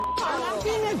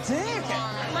being a dick.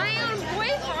 My own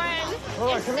boyfriend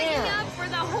is sticking up for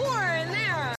the whore in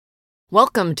there.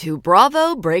 Welcome to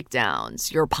Bravo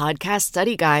Breakdowns, your podcast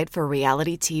study guide for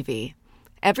reality TV.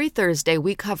 Every Thursday,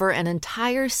 we cover an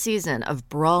entire season of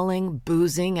brawling,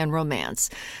 boozing, and romance,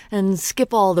 and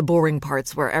skip all the boring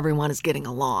parts where everyone is getting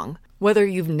along. Whether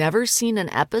you've never seen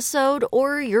an episode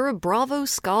or you're a Bravo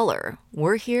scholar,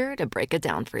 we're here to break it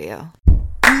down for you.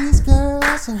 These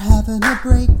girls are having a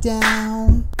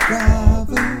breakdown.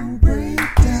 Bravo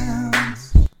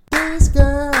breakdowns. These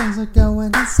girls are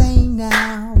going insane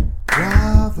now.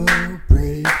 Bravo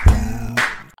breakdown.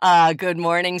 Good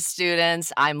morning,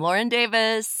 students. I'm Lauren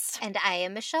Davis. And I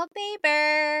am Michele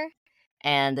Baber.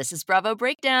 And this is Bravo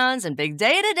Breakdowns, and big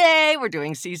day today. We're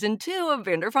doing season 2 of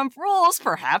Vanderpump Rules,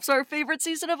 perhaps our favorite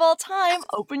season of all time.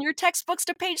 Open your textbooks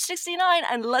to page 69,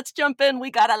 and let's jump in. We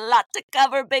got a lot to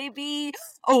cover, baby.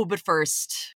 Oh, but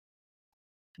first,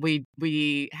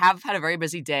 we have had a very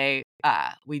busy day.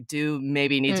 We do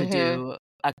maybe need to do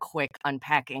a quick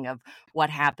unpacking of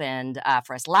what happened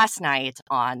for us last night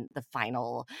on the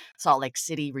final Salt Lake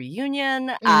City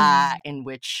reunion, in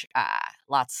which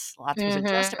lots was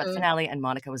addressed about the finale, and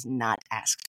Monica was not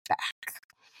asked back.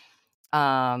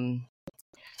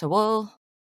 So we'll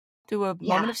do a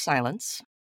moment of silence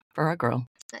for our girl.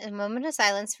 A moment of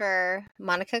silence for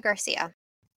Monica Garcia.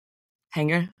 Hang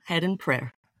your head in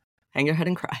prayer. Hang your head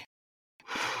and cry.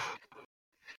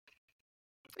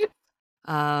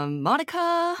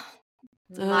 Monica,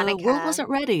 the world wasn't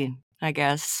ready, I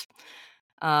guess.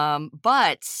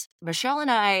 But Michele and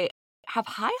I have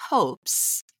high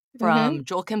hopes from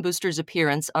Joel Kim Booster's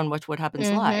appearance on What Happens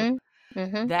Live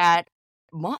that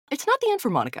it's not the end for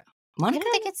Monica. Monica, I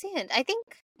don't think it's the end. I think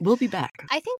we'll be back.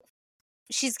 I think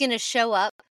she's going to show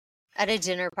up at a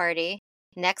dinner party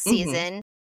next season.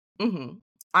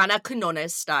 Ana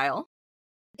Canones style.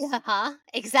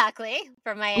 Exactly,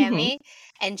 from Miami.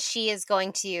 And she is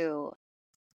going to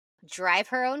drive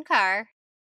her own car.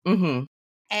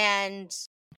 And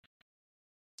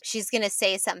she's going to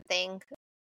say something,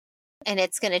 and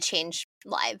it's going to change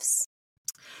lives.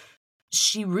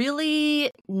 She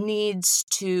really needs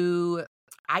to.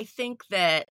 I think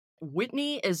that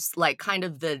Whitney is like kind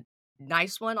of the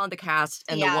nice one on the cast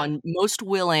and the one most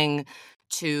willing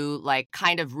to like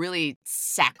kind of really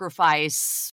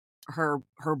sacrifice her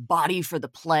body for the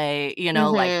play, you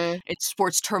know, like it's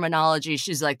sports terminology.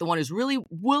 She's like the one who's really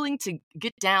willing to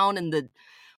get down in the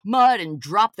mud and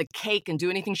drop the cake and do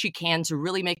anything she can to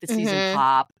really make the season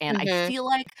pop. And I feel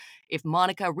like if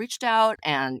Monica reached out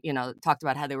and, you know, talked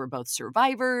about how they were both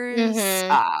survivors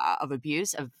of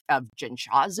abuse, of Jen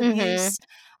Shah's abuse,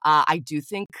 I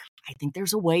think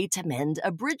there's a way to mend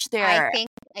a bridge there.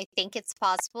 I think it's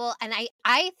possible. And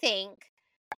I think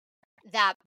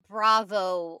that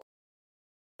Bravo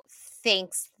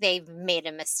thinks they've made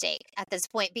a mistake at this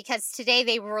point, because today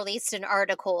they released an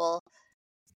article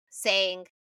saying,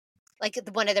 like,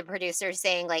 one of the producers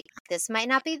saying, like, this might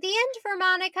not be the end for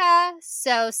Monica,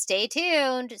 so stay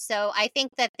tuned. So I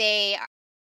think that they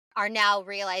are now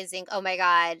realizing, oh my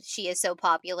God, she is so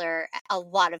popular. A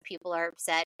lot of people are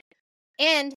upset.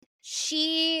 And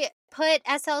she put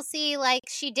SLC, like,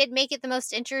 she did make it the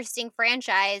most interesting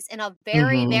franchise in a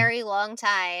very, very long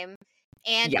time.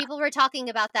 And people were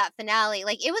talking about that finale.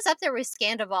 Like, it was up there with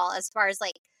Scandival as far as,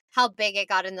 like, how big it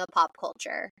got in the pop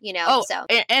culture, you know? Oh, so.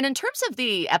 And in terms of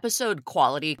the episode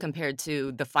quality compared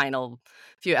to the final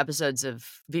few episodes of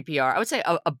VPR, I would say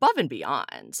above and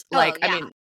beyond. Like, I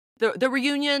mean, the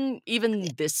reunion, even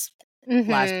this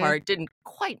last part, didn't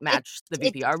quite match the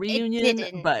VPR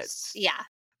reunion.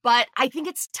 But I think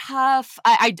it's tough.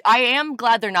 I am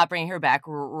glad they're not bringing her back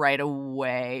right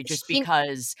away, just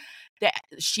because that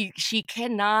she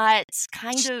cannot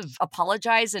kind of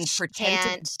apologize and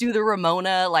pretend to do the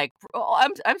Ramona, like, oh,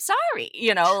 I'm sorry,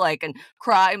 you know, like, and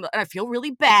cry, and I feel really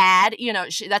bad, you know.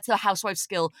 That's the housewife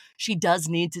skill she does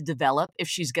need to develop if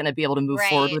she's going to be able to move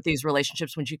forward with these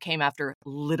relationships, when she came after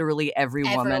literally every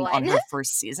woman on her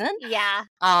first season.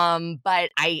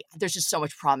 But there's just so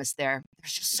much promise there.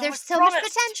 There's so much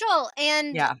potential,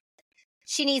 and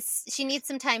she needs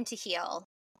some time to heal.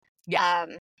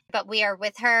 But we are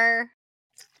with her,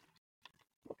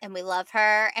 and we love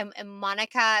her. And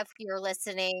Monica, if you're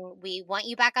listening, we want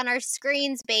you back on our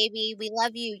screens, baby. We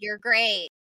love you. You're great.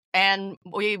 And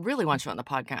we really want you on the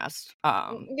podcast.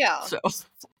 So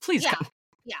please come.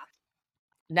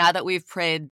 Now that we've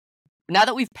paid,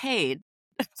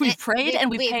 we've prayed and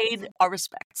we paid our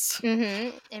respects.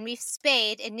 And we've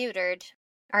spayed and neutered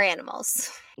our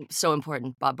animals. So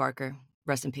important. Bob Barker,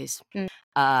 rest in peace.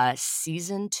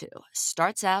 Season 2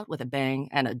 starts out with a bang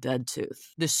and a dead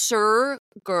tooth. The Sir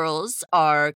girls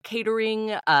are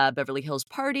catering Beverly Hills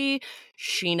party.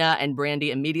 Sheena and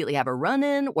Brandy immediately have a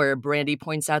run-in where Brandy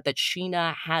points out that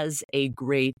Sheena has a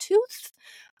gray tooth.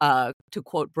 To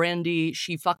quote Brandy,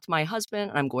 "She fucked my husband,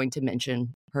 and I'm going to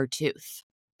mention her tooth."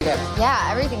 Yeah,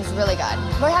 everything's really good.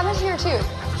 What happened to your tooth?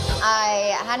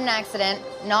 I had an accident,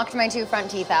 knocked my 2 front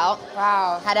teeth out.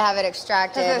 Wow. Had to have it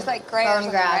extracted. Because it was like gray or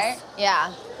something, right?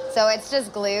 Yeah. So it's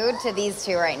just glued to these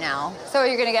 2 right now. So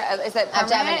you're gonna get, is it I have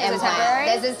to have permanent? an Is it implant.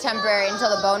 temporary? This is temporary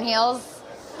until the bone heals.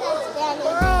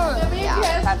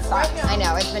 Yeah, that sucks. I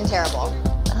know, it's been terrible.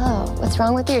 Oh, what's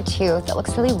wrong with your tooth? It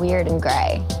looks really weird and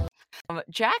gray.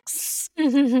 Jax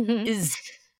is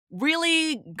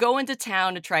really going to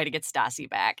town to try to get Stassi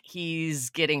back. He's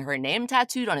getting her name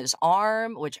tattooed on his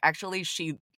arm, which actually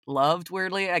she loved,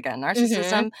 weirdly. Again,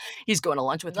 narcissism. He's going to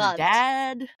lunch with her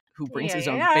dad, who brings his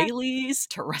own Baileys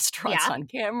to restaurants on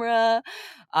camera.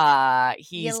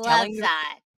 He's telling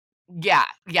that. Yeah,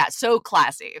 so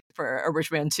classy for a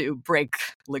rich man to break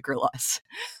liquor laws.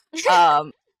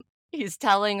 He's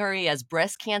telling her he has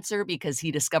breast cancer because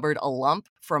he discovered a lump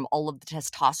from all of the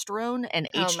testosterone and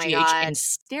HGH and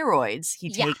steroids he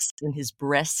takes in his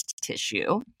breast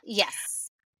tissue.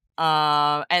 Yes.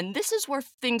 And this is where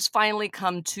things finally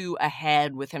come to a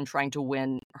head with him trying to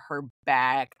win her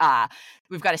back.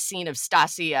 We've got a scene of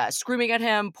Stassi screaming at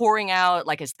him, pouring out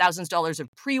like his $1,000s of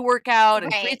pre-workout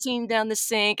and creatine down the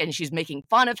sink, and she's making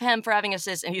fun of him for having a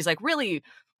cyst, and he's like really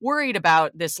worried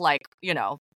about this, like, you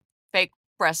know, fake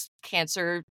breast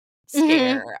cancer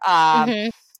scare.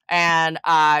 And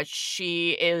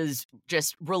she is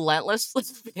just relentlessly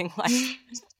being like,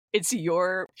 "It's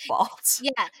your fault."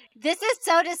 Yeah, this is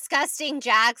so disgusting,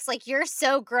 Jax. Like, you're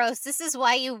so gross. This is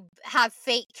why you have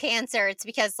fake cancer. It's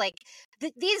because, like,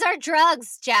 these are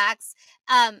drugs, Jax.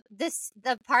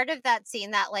 The part of that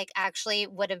scene that, like, actually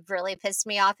would have really pissed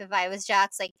me off if I was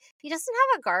Jax, like, he doesn't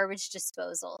have a garbage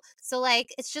disposal. So,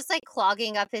 like, it's just, like,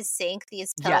 clogging up his sink,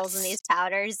 these pills and these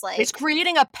powders. Like, it's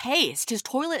creating a paste. His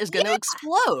toilet is going to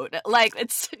explode. Like,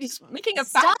 he's making a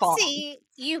fat bomb. Stassi,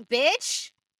 you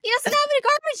bitch. He doesn't have a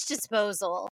garbage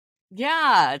disposal.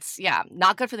 Yeah, it's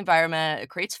not good for the environment. It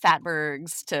creates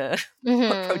fatbergs to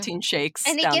put protein shakes.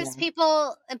 And it gives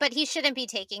people, but he shouldn't be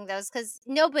taking those because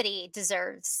nobody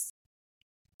deserves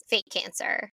fake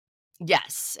cancer.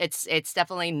 Yes, it's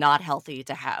definitely not healthy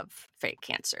to have fake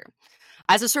cancer.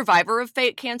 As a survivor of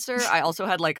fake cancer, I also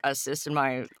had like a cyst in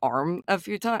my arm a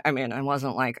few times. I mean, it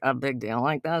wasn't like a big deal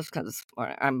like this because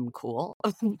I'm cool,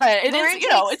 but it is,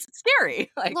 it's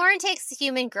scary. Like, Lauren takes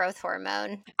human growth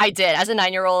hormone. I did. As a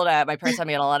 9-year-old, my parents had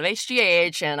me on a lot of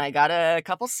HGH, and I got a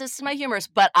couple cysts in my humerus,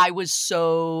 but I was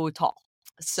so tall.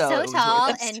 So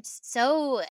tall and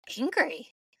so angry.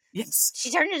 Yes.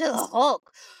 She turned into the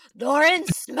Hulk. Lauren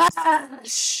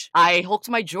smash! I hulked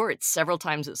my jorts several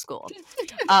times at school.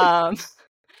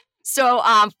 So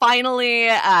finally,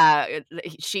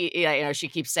 she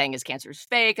keeps saying his cancer is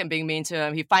fake and being mean to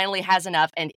him. He finally has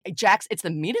enough, and Jax, it's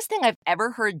the meanest thing I've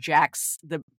ever heard Jax,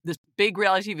 this big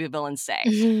reality TV villain, say.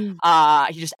 He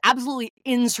just absolutely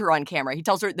ends her on camera. He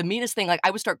tells her the meanest thing. Like,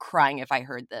 I would start crying if I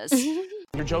heard this.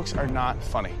 Your jokes are not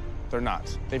funny. They're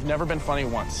not. They've never been funny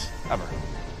once, ever.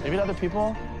 Maybe to other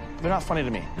people, but they're not funny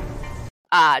to me.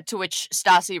 To which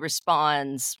Stassi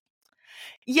responds,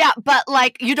 "Yeah, but,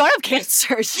 like, you don't have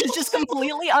cancer." She's just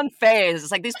completely unfazed.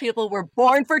 It's like, these people were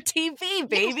born for TV,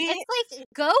 baby. It's like,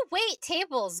 go wait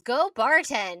tables, go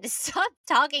bartend. Stop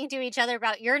talking to each other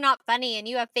about you're not funny and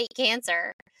you have fake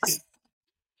cancer.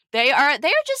 They are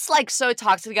just, like, so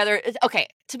toxic together. Okay,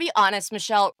 to be honest,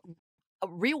 Michele,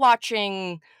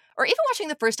 rewatching or even watching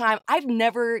the first time, I've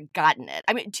never gotten it.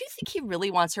 I mean, do you think he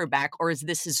really wants her back, or is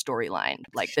this his storyline,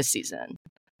 like, this season?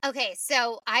 Okay,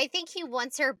 so I think he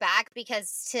wants her back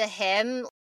because to him,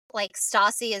 like,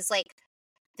 Stassi is, like,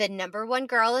 the number one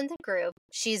girl in the group.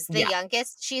 She's the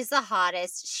youngest. She's the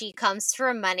hottest. She comes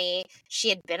for money. She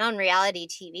had been on reality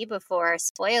TV before.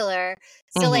 Spoiler.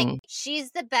 So, like,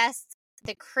 she's the best,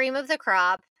 the cream of the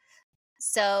crop.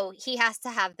 So he has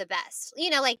to have the best. You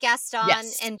know, like Gaston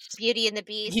and Beauty and the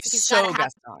Beast. He's so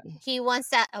Gaston. He wants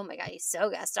that. Oh my God, he's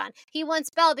so Gaston. He wants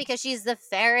Belle because she's the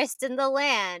fairest in the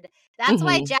land. That's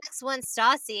why Jax wants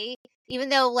Stassi, even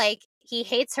though, like, he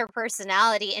hates her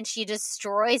personality and she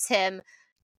destroys him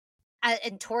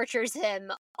and tortures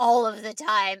him all of the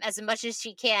time as much as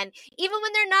she can, even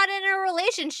when they're not in a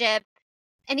relationship.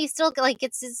 And he still, like,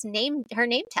 gets her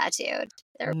name tattooed.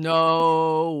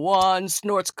 No one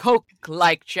snorts coke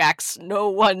like Jax. No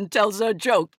one tells a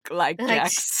joke like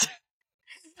Jax.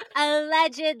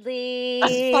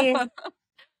 Allegedly.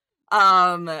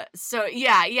 So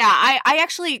yeah,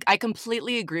 I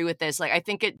completely agree with this. Like, I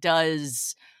think it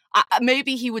does.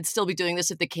 Maybe he would still be doing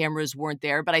this if the cameras weren't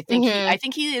there, but I think I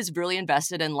think he is really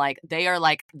invested in, like, they are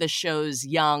like the show's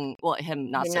young, well,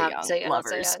 him not so young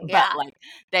lovers, but like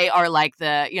they are like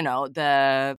the, you know,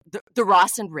 the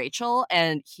Ross and Rachel,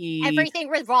 and everything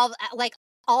revolves, like,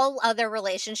 all other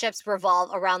relationships revolve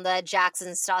around the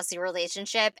Jackson Stassi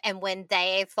relationship, and when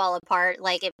they fall apart,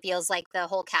 like, it feels like the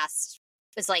whole cast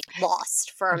is like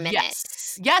lost for a minute.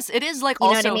 Yes, it is like, you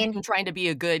know also what I mean? him trying to be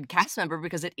a good cast member,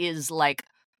 because it is like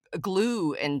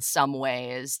glue in some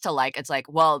ways to, like, it's like,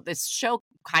 well, this show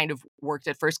kind of worked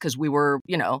at first because we were,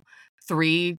 you know,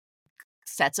 3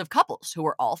 sets of couples who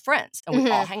were all friends, and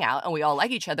we all hang out and we all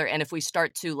like each other, and if we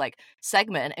start to, like,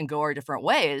 segment and go our different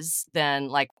ways, then,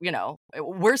 like, you know,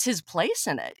 where's his place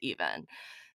in it even?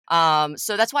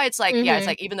 So that's why it's like, yeah, it's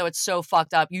like, even though it's so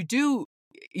fucked up, you do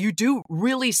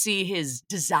really see his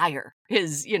desire,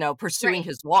 his, you know, pursuing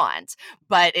his wants,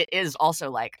 but it is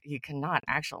also like, you cannot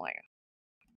actually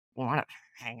want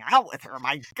to hang out with her.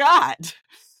 My God.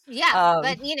 Yeah,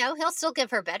 but, you know, he'll still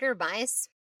give her better mice,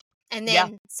 and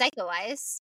then Psycho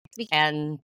Eyes.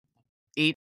 And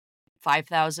eat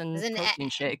 5,000 protein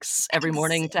shakes every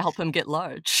morning to help him get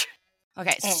large.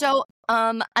 Okay, so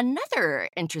another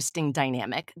interesting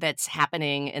dynamic that's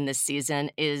happening in this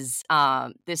season is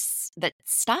that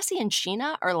Stassi and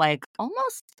Sheena are, like,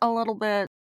 almost a little bit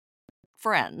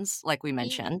friends, like we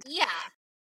mentioned. Yeah.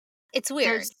 It's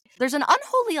weird. There's an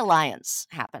unholy alliance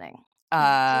happening.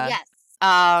 Yes.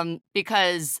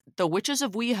 Because the Witches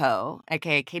of WeHo,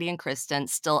 aka Katie and Kristen,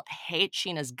 still hate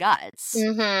Sheena's guts.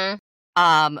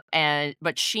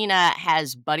 But Sheena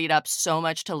has buddied up so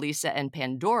much to Lisa and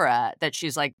Pandora that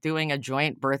she's, like, doing a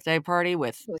joint birthday party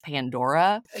with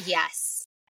Pandora. Yes.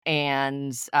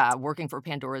 And working for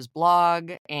Pandora's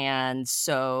blog. And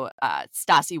so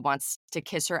Stassi wants to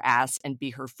kiss her ass and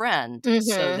be her friend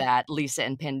so that Lisa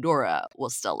and Pandora will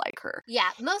still like her.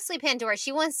 Yeah, mostly Pandora.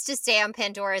 She wants to stay on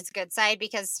Pandora's good side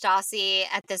because Stassi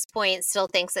at this point still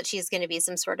thinks that she's going to be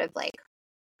some sort of, like,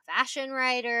 fashion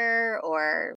writer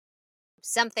or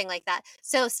something like that.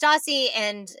 So Stassi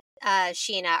and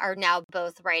Sheena are now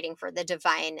both writing for the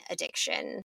Divine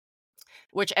Addiction.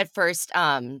 Which at first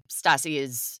Stassi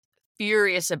is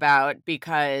furious about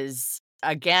because,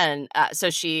 again, so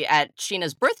she, at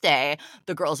Sheena's birthday,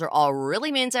 the girls are all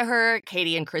really mean to her.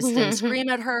 Katie and Kristen scream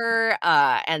at her,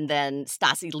 and then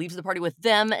Stassi leaves the party with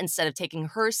them instead of taking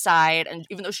her side, and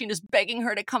even though Sheena's begging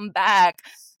her to come back.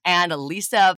 And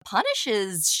Lisa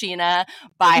punishes Sheena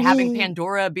by having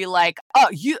Pandora be like, "Oh,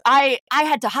 I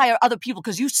had to hire other people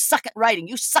because you suck at writing.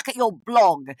 You suck at your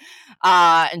blog,"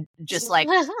 and just, like,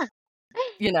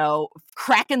 you know,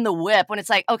 cracking the whip when it's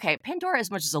like, okay, Pandora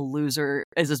as much of a loser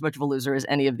as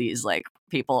any of these, like,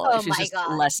 people. Oh, she's my just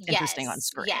God. less interesting on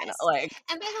screen. Yes. Like,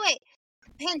 and by the way,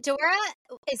 Pandora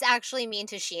is actually mean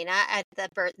to Sheena at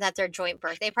their joint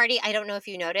birthday party. I don't know if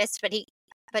you noticed, but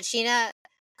Sheena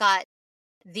got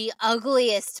the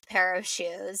ugliest pair of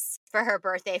shoes for her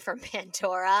birthday from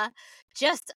Pandora.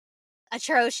 Just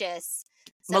atrocious.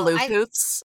 So Maloof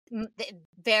hoofs.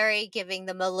 Very giving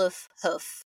the Maloof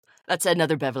hoof. That's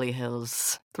another Beverly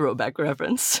Hills throwback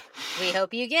reference. We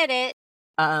hope you get it.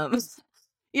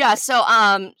 Yeah,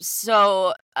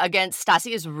 so again,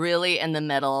 Stassi is really in the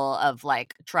middle of,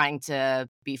 like, trying to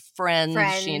be friends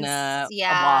Sheena,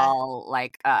 while,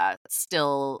 like,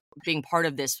 still being part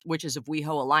of this Witches of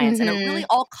WeHo alliance. And it really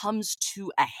all comes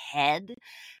to a head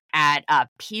at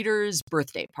Peter's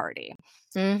birthday party.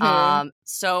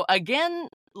 So again,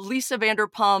 Lisa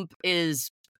Vanderpump is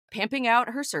pimping out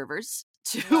her servers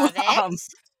to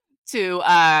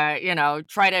you know,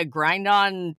 try to grind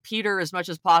on Peter as much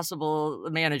as possible, the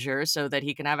manager, so that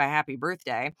he can have a happy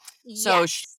birthday. So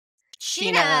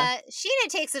Sheena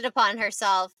takes it upon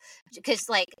herself because,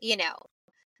 like, you know,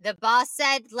 the boss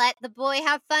said let the boy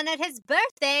have fun at his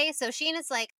birthday. So Sheena's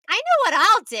like, I know what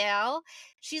I'll do.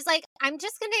 She's like, I'm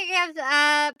just gonna give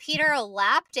Peter a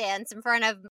lap dance in front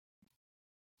of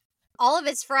all of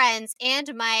his friends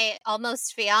and my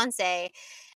almost fiance.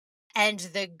 And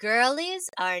the girlies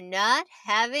are not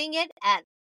having it at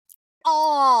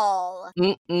all.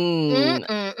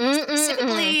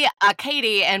 Specifically,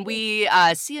 Katie, and we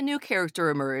see a new character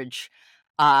emerge.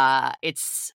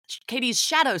 It's Katie's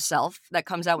shadow self that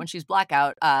comes out when she's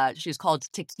blackout. She's called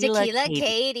Tequila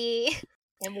Katie.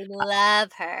 And we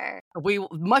love her. We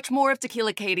much more of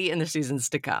Tequila Katie in the seasons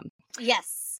to come.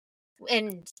 Yes.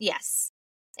 And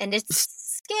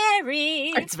it's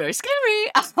scary. It's very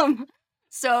scary.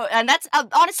 So, and that's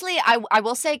honestly, I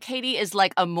will say Katie is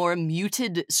like a more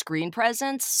muted screen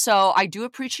presence. So I do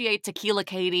appreciate Tequila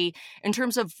Katie in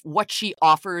terms of what she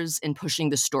offers in pushing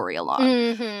the story along.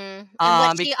 And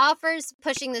what she offers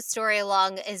pushing the story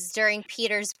along is during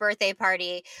Peter's birthday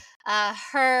party,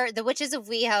 the witches of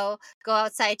WeHo go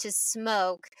outside to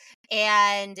smoke,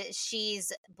 and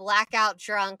she's blackout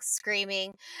drunk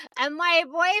screaming, and my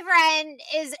boyfriend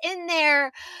is in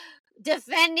there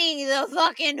defending the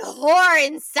fucking whore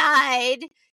inside,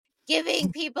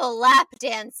 giving people lap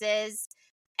dances.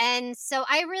 And so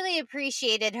I really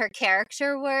appreciated her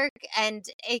character work, and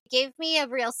it gave me a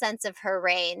real sense of her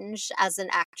range as an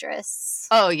actress.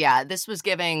 Oh, yeah. This was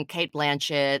giving Cate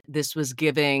Blanchett. This was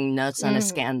giving Notes on a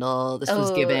Scandal. This was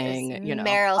giving,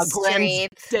 Meryl a Grand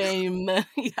Streep. Dame.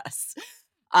 Yes.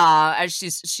 As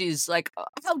she's like,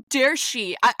 how dare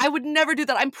she? I would never do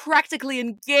that. I'm practically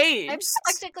engaged.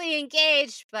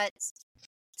 But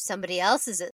somebody else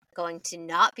is going to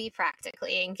not be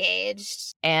practically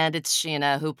engaged. And it's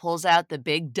Sheena who pulls out the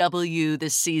big W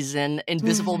this season,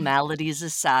 invisible maladies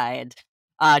aside.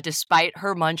 Despite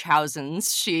her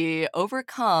Munchausen's, she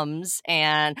overcomes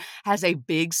and has a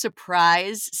big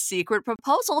surprise secret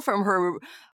proposal from her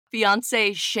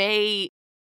fiance,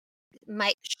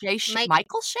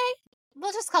 Michael Shay?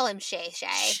 We'll just call him Shay.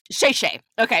 Shay.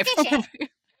 Okay.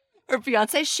 Her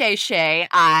fiance Shay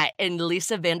in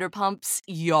Lisa Vanderpump's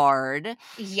yard.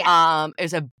 Yeah. It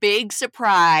was a big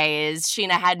surprise.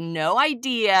 Sheena had no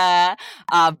idea.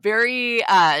 Very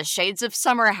Shades of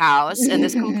Summer House, and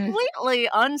this completely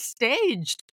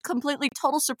unstaged, completely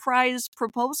total surprise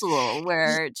proposal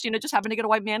where Sheena just happened to get a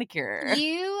white manicure.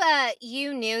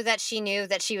 You knew that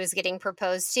she was getting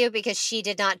proposed to because she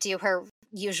did not do her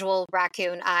usual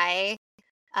raccoon eye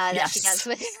that she does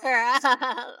with her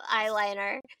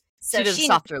eyeliner. So she does a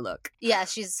softer look. Yeah,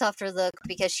 she's a softer look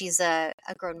because she's a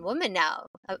grown woman now,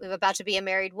 about to be a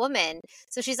married woman.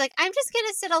 So she's like, I'm just going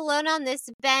to sit alone on this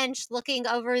bench looking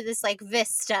over this like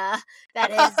vista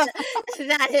that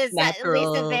is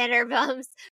Lisa Vanderpump's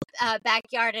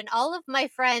backyard. And all of my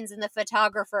friends and the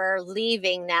photographer are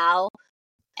leaving now.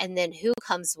 And then who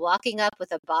comes walking up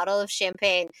with a bottle of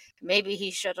champagne? Maybe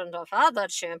he shouldn't have had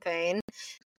that champagne.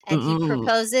 And he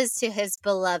proposes to his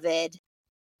beloved.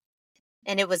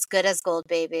 And it was good as gold,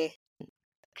 baby.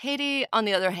 Katie, on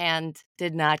the other hand,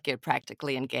 did not get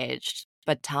practically engaged,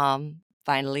 but Tom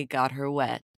finally got her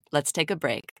wet. Let's take a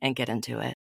break and get into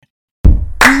it.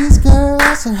 These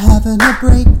girls are having a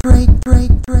break.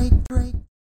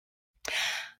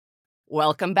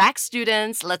 Welcome back,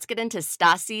 students. Let's get into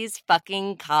Stassi's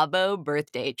fucking Cabo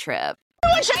birthday trip.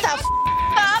 Shut the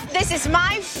up. This is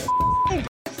my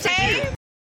birthday.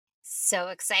 So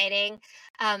exciting.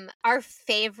 Our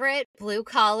favorite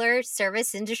blue-collar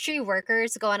service industry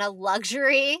workers go on a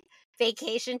luxury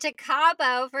vacation to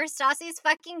Cabo for Stassi's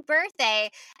fucking birthday.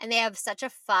 And they have such a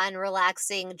fun,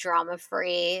 relaxing,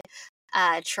 drama-free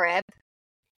trip.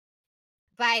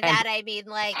 By that, I mean,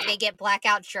 like, they get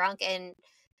blackout drunk and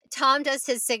Tom does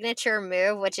his signature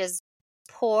move, which is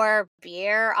pour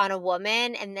beer on a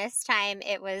woman. And this time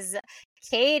it was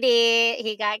Katie.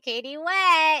 He got Katie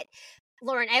wet.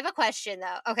 Lauren, I have a question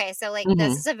though. Okay, so like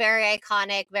this is a very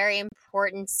iconic, very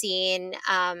important scene,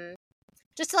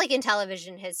 just like in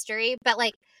television history. But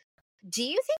like, do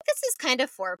you think this is kind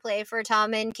of foreplay for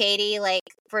Tom and Katie? Like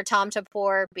for Tom to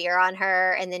pour beer on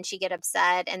her and then she get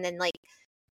upset and then like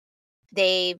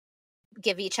they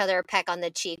give each other a peck on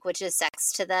the cheek, which is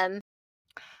sex to them?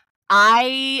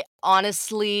 I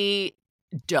honestly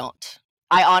don't.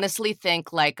 I honestly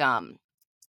think like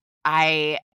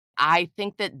I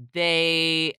think that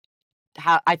they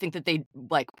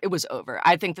like it was over.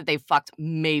 I think that they fucked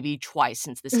maybe twice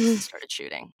since this season started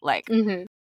shooting. Like and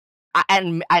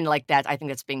like that, I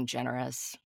think that's being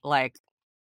generous. Like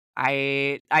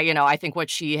I think what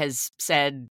she has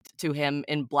said to him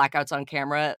in blackouts on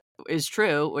camera is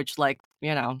true, which like,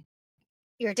 your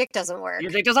dick doesn't work.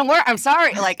 Your dick doesn't work. I'm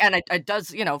sorry. Like, and it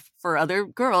does, for other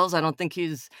girls, I don't think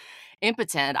he's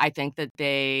impotent. I think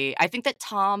that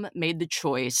Tom made the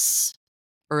choice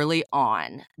early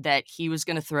on that he was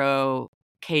going to throw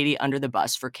Katie under the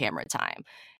bus for camera time.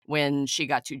 When she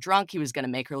got too drunk, he was going to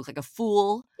make her look like a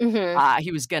fool.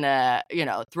 He was going to,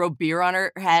 throw beer on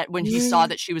her head. When he saw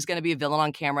that she was going to be a villain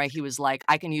on camera, he was like,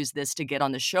 I can use this to get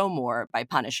on the show more by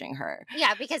punishing her.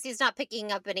 Yeah, because he's not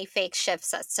picking up any fake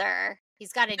shifts at Sir.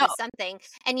 He's got to do something.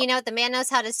 And the man knows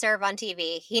how to serve on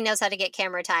TV. He knows how to get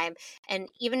camera time. And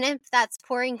even if that's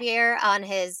pouring beer on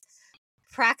his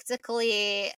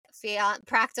practically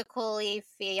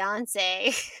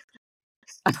fiance,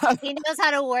 he knows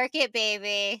how to work it,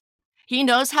 baby. He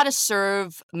knows how to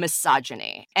serve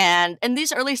misogyny. And in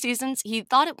these early seasons, he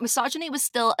thought misogyny was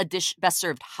still a dish best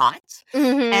served hot.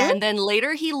 And then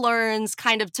later he learns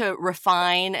kind of to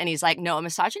refine, and he's like, no,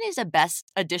 misogyny is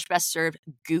a dish best served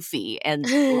goofy and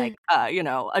like,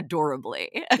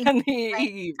 adorably. And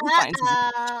he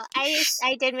refines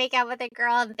I did make out with a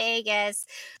girl in Vegas.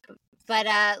 But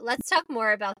let's talk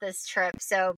more about this trip.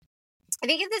 So I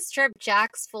think in this trip,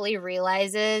 Jax fully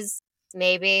realizes,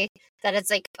 maybe, that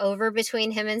it's like over between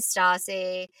him and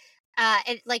Stassi.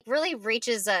 It like really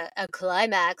reaches a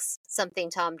climax,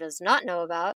 something Tom does not know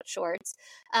about, shorts,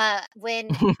 when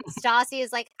Stassi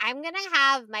is like, I'm gonna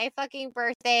have my fucking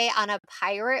birthday on a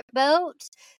pirate boat.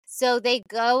 So they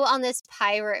go on this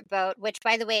pirate boat, which,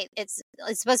 by the way, it's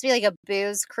supposed to be like a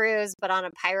booze cruise, but on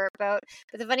a pirate boat.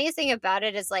 But the funniest thing about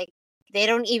it is, like, they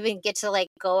don't even get to like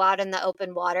go out in the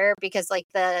open water because like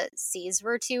the seas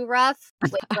were too rough.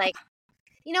 Which, like,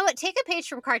 you know what? Take a page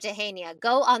from Cartagena.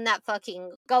 Go on that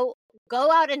fucking go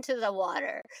out into the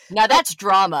water. Now that's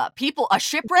drama. A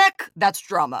shipwreck, that's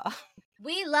drama.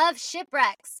 We love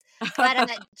shipwrecks.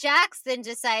 But Jax then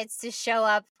decides to show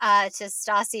up to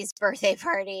Stassi's birthday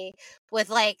party with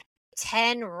like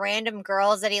 10 random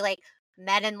girls that he like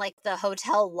met in like the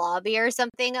hotel lobby or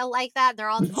something like that.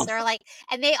 They're like,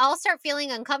 and they all start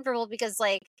feeling uncomfortable because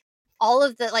like all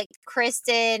of the like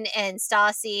Kristen and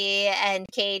Stassi and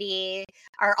Katie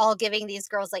are all giving these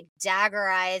girls like dagger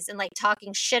eyes and like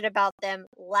talking shit about them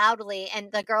loudly.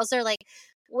 And the girls are like,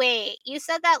 wait, you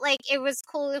said that like it was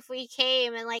cool if we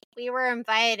came and like we were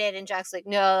invited. And Jack's like,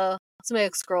 no, it's my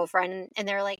ex-girlfriend. And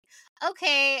they're like,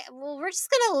 okay, well, we're just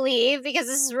gonna leave because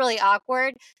this is really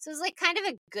awkward. So it was like kind of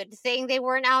a good thing they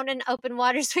weren't out in open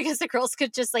waters because the girls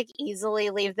could just like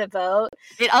easily leave the boat.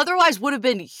 It otherwise would have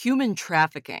been human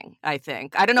trafficking, I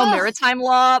think. I don't know maritime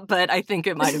law, but I think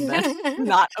it might have been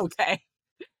not okay.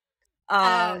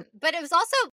 But it was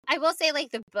also, I will say, like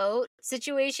the boat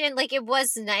situation, like it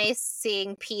was nice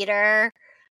seeing Peter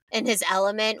in his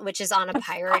element, which is on a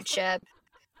pirate ship.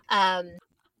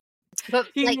 But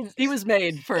like he was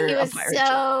made for a pirate ship.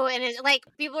 And it, like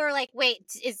people were like, wait,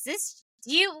 is this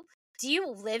do you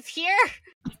live here?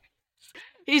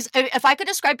 If I could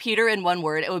describe Peter in one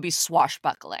word, it would be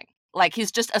swashbuckling. Like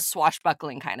he's just a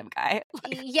swashbuckling kind of guy.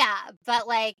 Like, yeah, but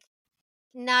like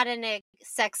not in a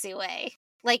sexy way.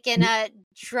 Like in a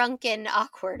drunken,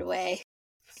 awkward way.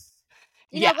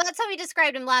 You know, but that's how we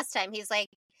described him last time. He's like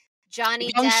Johnny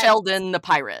Young Depp. Sheldon, the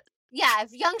pirate. Yeah,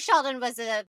 if young Sheldon was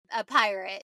a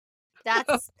pirate,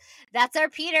 that's our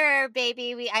Peter,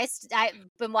 baby. I've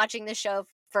been watching the show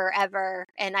forever,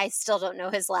 and I still don't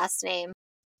know his last name.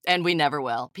 And we never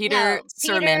will. Peter,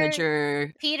 Sir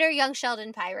Manager. Peter Young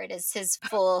Sheldon Pirate is his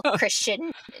full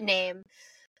Christian name.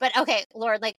 But okay,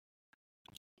 Lord, like,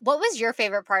 what was your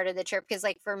favorite part of the trip? Because,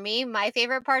 like, for me, my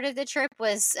favorite part of the trip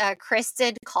was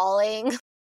Kristen calling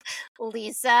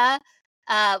Lisa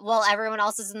while everyone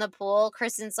else is in the pool.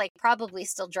 Kristen's, like, probably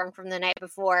still drunk from the night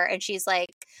before. And she's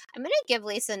like, I'm going to give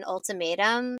Lisa an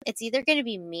ultimatum. It's either going to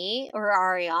be me or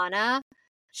Ariana.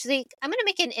 She's like, I'm going to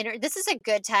make this is a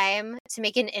good time to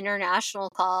make an international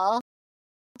call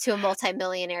to a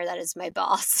multimillionaire that is my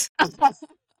boss.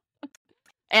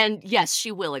 And yes,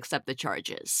 she will accept the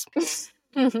charges.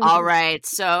 All right.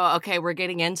 So, okay, we're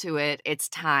getting into it. It's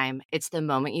time. It's the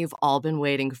moment you've all been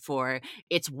waiting for.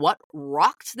 It's what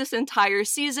rocked this entire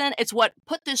season. It's what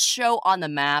put this show on the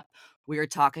map. We are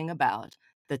talking about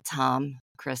the Tom,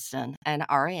 Kristen, and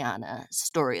Ariana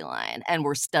storyline. And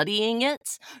we're studying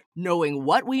it, knowing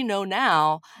what we know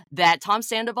now, that Tom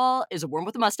Sandoval is a worm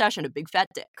with a mustache and a big fat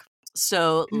dick.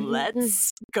 So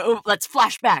let's go. Let's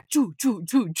flash back to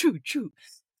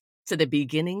the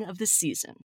beginning of the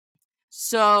season.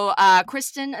 So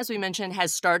Kristen, as we mentioned,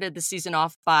 has started the season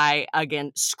off by,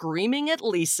 again, screaming at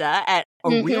Lisa at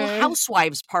a Real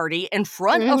Housewives party in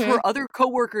front of her other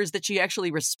coworkers that she actually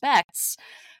respects.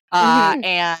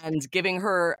 And giving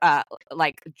her, I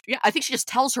think she just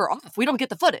tells her off. We don't get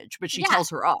the footage, but she tells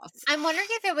her off. I'm wondering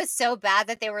if it was so bad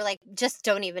that they were like, just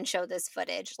don't even show this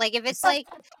footage. Like, if it's like,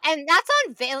 and that's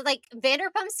on,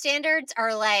 Vanderpump standards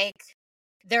are like,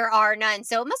 there are none.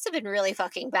 So it must have been really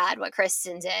fucking bad what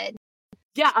Kristen did.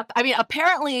 Yeah, I mean,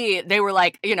 apparently they were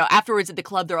like, afterwards at the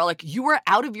club, they're all like, you were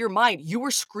out of your mind. You were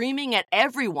screaming at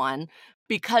everyone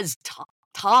because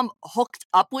Tom hooked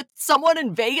up with someone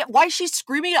in Vegas. Why is she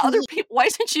screaming at other people? Why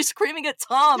isn't she screaming at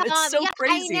Tom? It's so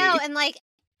crazy. I know. And like,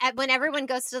 when everyone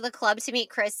goes to the club to meet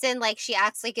Kristen, like, she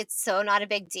acts like it's so not a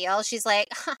big deal. She's like,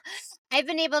 I've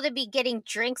been able to be getting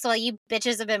drinks while you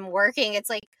bitches have been working. It's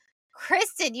like,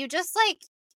 Kristen, you just like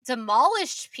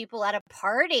demolished people at a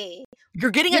party.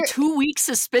 You're getting a 2-week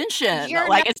suspension. You're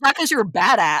Like, it's not because you're a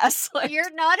badass. Like,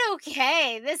 you're not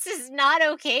okay. This is not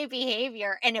okay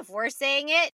behavior. And if we're saying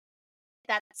it,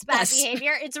 that's bad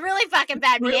behavior. It's really fucking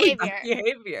bad really behavior. bad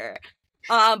behavior.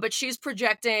 But she's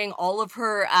projecting all of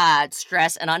her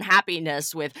stress and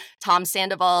unhappiness with Tom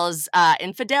Sandoval's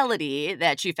infidelity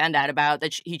that she found out about,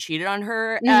 that he cheated on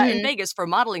her in Vegas for a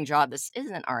modeling job. This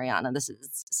isn't Ariana. This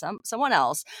is someone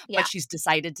else. Yeah. But she's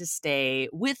decided to stay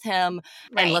with him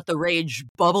Right. and let the rage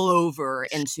bubble over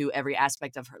into every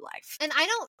aspect of her life. And I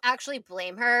don't actually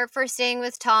blame her for staying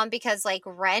with Tom because, like,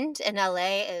 rent in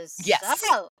LA is Yes.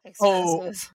 so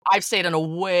expensive. I've stayed in a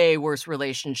way worse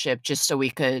relationship just so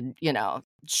we could,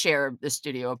 share the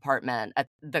studio apartment at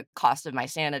the cost of my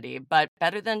sanity, but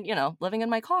better than, living in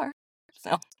my car.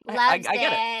 So I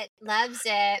get it. Loves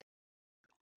it.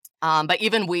 But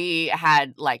even we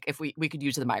had, like, if we could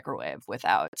use the microwave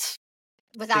without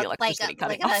the like electricity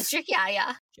cutting off. electric,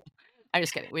 yeah. I'm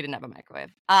just kidding. We didn't have a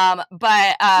microwave.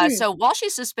 So while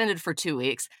she's suspended for 2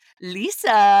 weeks,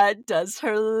 Lisa does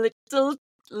her little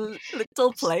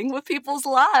playing with people's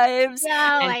lives. Oh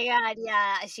my god,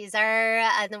 yeah. She's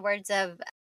in the words of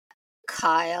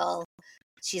Kyle,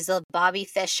 she's a Bobby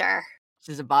Fischer.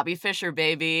 She's a Bobby Fischer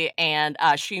baby, and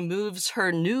she moves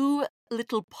her new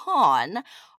little pawn,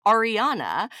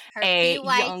 Ariana, Her a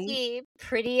PYT,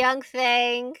 pretty young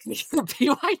thing. Her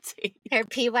PYT. Her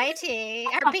PYT.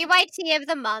 Her PYT of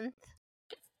the month.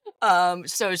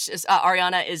 So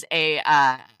Ariana is a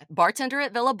bartender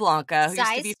at Villa Blanca.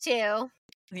 Size 2.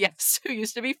 Yes, who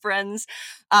used to be friends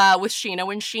with Sheena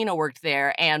when Sheena worked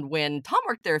there. And when Tom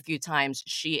worked there a few times,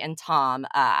 she and Tom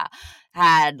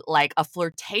had like a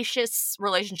flirtatious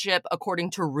relationship according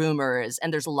to rumors.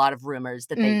 And there's a lot of rumors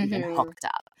that they even hooked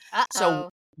up. Uh-oh. So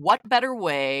what better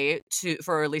way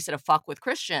for Lisa to fuck with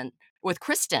Kristen?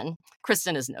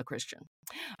 Kristen is no Christian.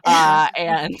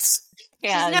 And she's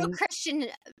no Christian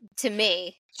to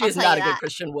me. She's not a good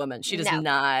Christian woman. She does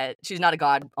not. She's not a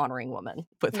God-honoring woman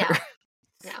with her.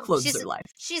 No, clothes her life.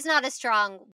 She's not a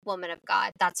strong woman of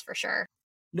God, that's for sure.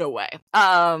 No way.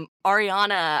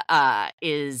 Ariana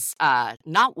is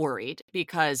not worried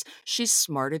because she's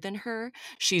smarter than her,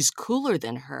 she's cooler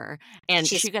than her, and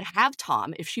she could have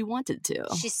Tom if she wanted to.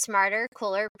 She's smarter,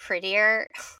 cooler, prettier.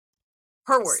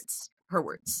 Her words.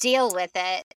 Deal with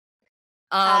it.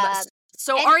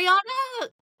 So Ariana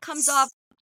comes off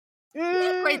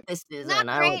not great this season.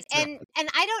 Not great, and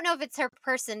I don't know if it's her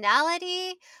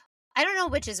personality. I don't know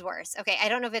which is worse. Okay, I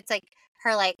don't know if it's like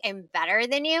her like I'm better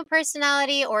than you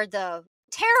personality or the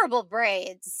terrible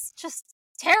braids. Just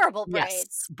terrible braids.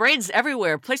 Yes. Braids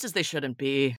everywhere, places they shouldn't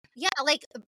be. Yeah, like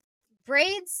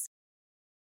braids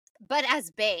but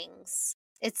as bangs.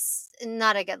 It's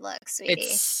not a good look,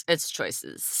 sweetie. It's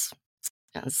choices.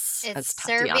 It's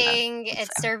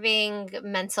serving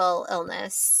mental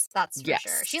illness. That's for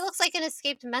sure. She looks like an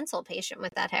escaped mental patient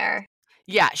with that hair.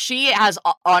 Yeah, she has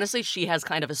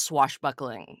kind of a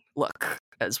swashbuckling look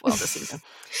as well this season.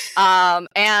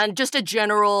 And just a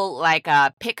general like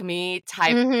pick me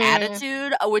type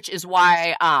attitude, which is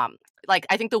why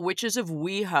I think the witches of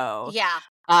WeHo,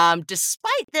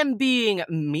 despite them being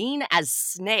mean as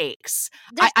snakes,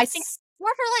 I think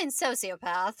borderline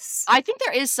sociopaths. I think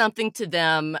there is something to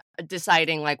them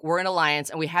deciding like we're an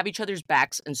alliance and we have each other's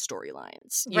backs and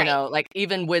storylines. You know, like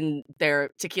even when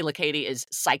their Tequila Katie is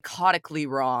psychotically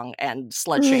wrong and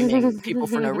slut shaming people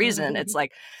for no reason, it's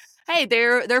like, hey,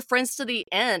 they're friends to the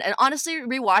end. And honestly,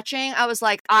 rewatching, I was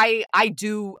like, I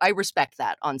respect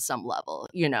that on some level,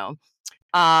 you know.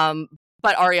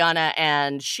 But Ariana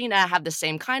and Sheena have the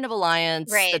same kind of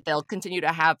alliance that they'll continue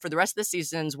to have for the rest of the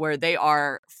seasons where they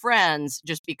are friends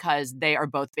just because they are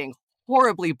both being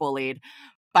horribly bullied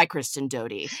by Kristen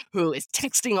Doty, who is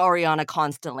texting Ariana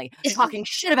constantly, talking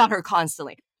shit about her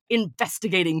constantly,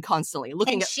 investigating constantly,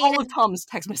 looking at all of Tom's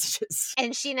text messages.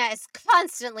 And Sheena is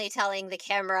constantly telling the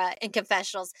camera in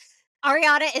confessionals,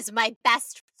 Ariana is my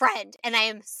best friend, and I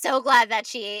am so glad that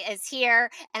she is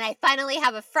here, and I finally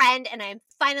have a friend, and I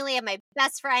finally have my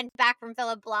best friend back from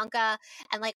Villa Blanca,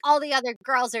 and like all the other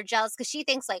girls are jealous because she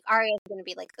thinks like Aria's going to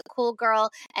be like the cool girl,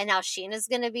 and now Sheena's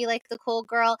going to be like the cool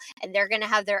girl, and they're going to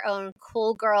have their own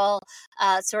cool girl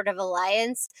sort of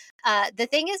alliance. The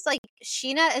thing is, like,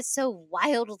 Sheena is so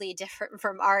wildly different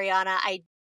from Ariana. I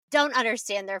don't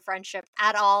understand their friendship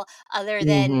at all, other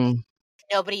than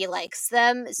nobody likes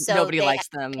them. So nobody likes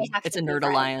them. It's a nerd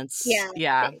alliance.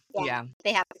 Yeah.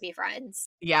 They have to be friends.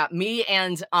 Yeah. Me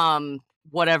and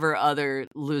whatever other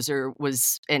loser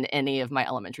was in any of my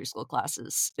elementary school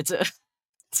classes. Oh,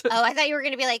 I thought you were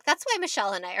going to be like, that's why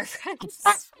Michele and I are friends.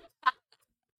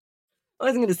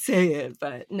 wasn't going to say it,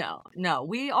 but no.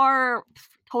 We are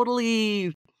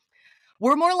totally...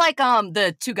 We're more like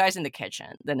the two guys in the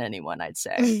kitchen than anyone, I'd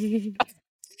say.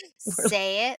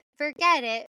 Say it, forget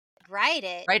it, write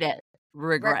it,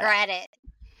 regret it.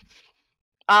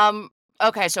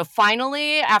 Okay, so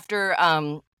finally, after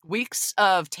weeks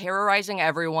of terrorizing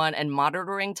everyone and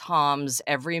monitoring Tom's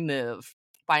every move,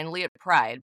 finally at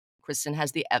Pride, Kristen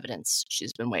has the evidence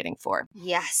she's been waiting for.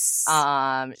 Yes.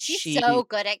 She's so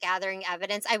good at gathering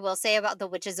evidence. I will say about the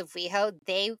Witches of WeHo,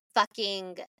 they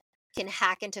fucking can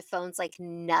hack into phones like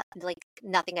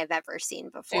nothing I've ever seen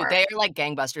before. Dude, they are like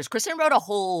gangbusters. Kristen wrote a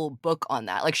whole book on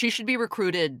that. Like, she should be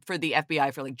recruited for the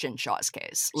FBI for like Jen Shaw's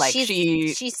case. Like,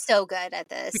 she's so good at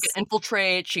this. She can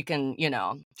infiltrate. She can,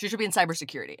 she should be in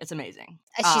cybersecurity. It's amazing.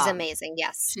 She's amazing.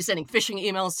 Yes. She's sending phishing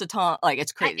emails to Tom. Like,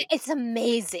 it's crazy. It's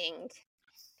amazing.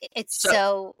 It's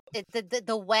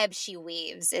the web she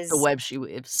weaves is the web she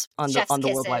weaves on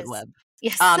the World Wide Web.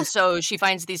 Yes. So she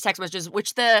finds these text messages,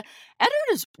 which the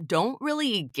editors don't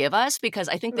really give us because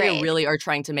I think they really are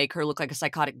trying to make her look like a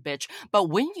psychotic bitch. But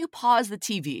when you pause the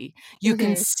TV, you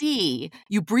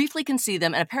you briefly can see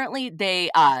them. And apparently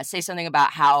they say something about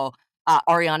how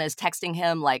Ariana is texting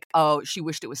him like, oh, she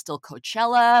wished it was still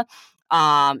Coachella.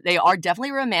 They are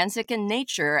definitely romantic in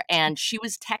nature, and she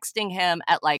was texting him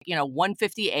at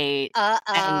 1:58,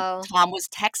 and Tom was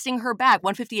texting her back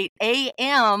 1:58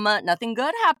 a.m. Nothing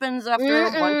good happens after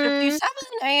 1:57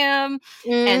 a.m.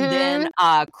 And then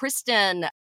Kristen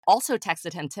also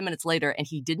texted him 10 minutes later, and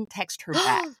he didn't text her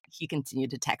back. He continued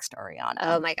to text Ariana.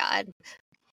 Oh my god!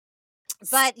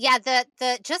 But yeah,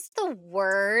 the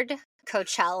word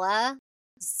Coachella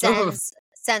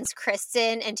sends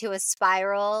Kristen into a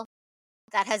spiral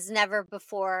that has never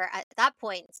before at that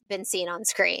point been seen on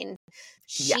screen.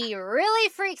 She really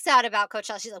freaks out about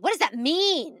Coachella. She's like, what does that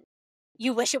mean?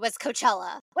 You wish it was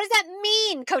Coachella. What does that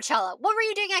mean, Coachella? What were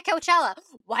you doing at Coachella?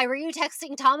 Why were you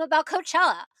texting Tom about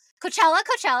Coachella?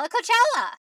 Coachella.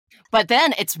 But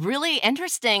then it's really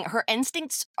interesting. Her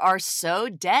instincts are so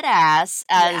dead ass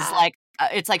as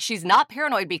it's like she's not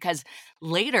paranoid because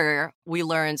later we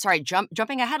learn,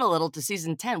 jumping ahead a little to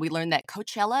season 10, we learn that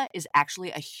Coachella is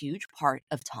actually a huge part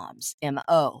of Tom's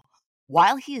MO.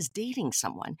 While he is dating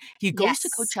someone, he goes to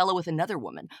Coachella with another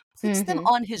woman, puts them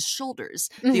on his shoulders,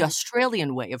 the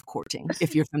Australian way of courting,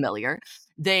 if you're familiar.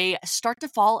 They start to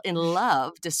fall in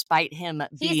love despite him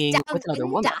being with another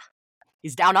woman.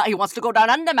 He wants to go down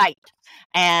under, mate.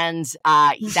 And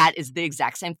that is the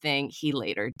exact same thing he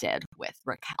later did with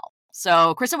Raquel.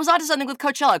 So Kristen was onto something with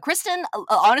Coachella. Kristen,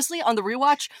 honestly, on the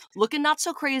rewatch, looking not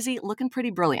so crazy, looking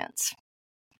pretty brilliant.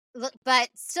 But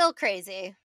still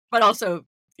crazy. But also,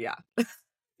 yeah.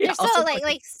 You're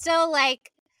still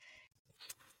like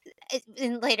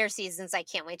in later seasons, I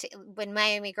can't wait to, when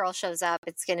Miami Girl shows up,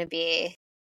 it's going to be...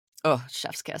 Oh,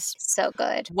 chef's kiss. So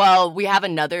good. Well, we have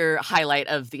another highlight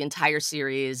of the entire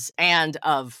series and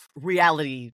of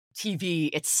reality TV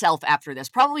itself after this.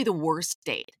 Probably the worst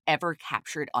date ever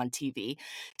captured on TV.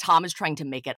 Tom is trying to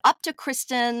make it up to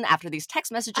Kristen after these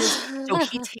text messages, so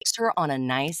he takes her on a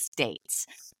nice date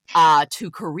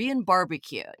to Korean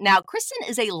barbecue. Now, Kristen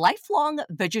is a lifelong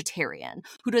vegetarian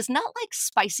who does not like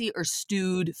spicy or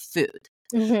stewed food.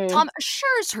 Tom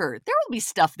assures her there will be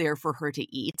stuff there for her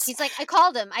to eat. He's like, I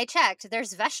called him. I checked.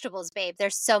 There's vegetables, babe.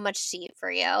 There's so much to eat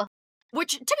for you.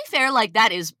 Which, to be fair,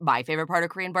 that is my favorite part of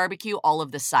Korean barbecue, all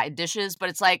of the side dishes. But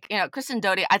it's Kristen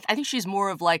Doute, I think she's more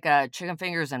of like a chicken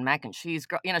fingers and mac and cheese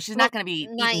girl. She's not going to be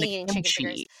eating chicken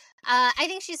fingers. I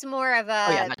think she's more of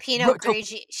a Pinot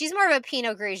Grigio. She's more of a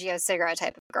Pinot Grigio cigarette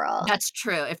type of girl. That's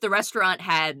true. If the restaurant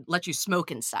had let you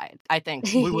smoke inside, I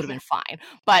think we would have been fine.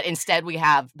 But instead, we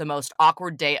have the most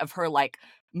awkward day of her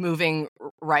moving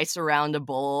rice around a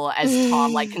bowl as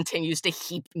Tom continues to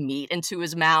heap meat into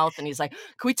his mouth, and he's like,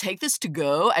 can we take this to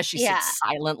go? As she sits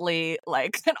silently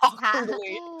and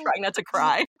awkwardly trying not to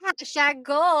cry. Hashtag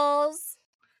goals.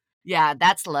 Yeah,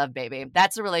 that's love, baby.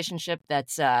 That's a relationship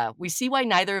that's we see why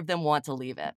neither of them want to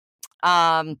leave it.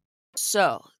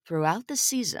 So throughout the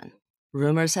season,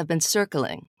 rumors have been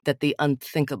circling that the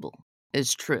unthinkable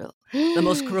is true. The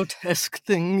most grotesque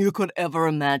thing you could ever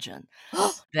imagine.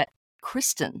 That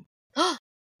Kristen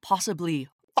possibly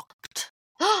fucked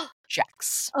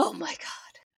Jax. Oh my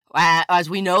god. As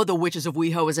we know, the Witches of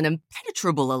WeHo is an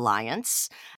impenetrable alliance,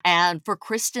 and for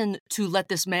Kristen to let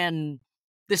this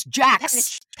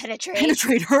Jax,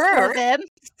 penetrate her,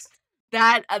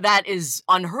 That is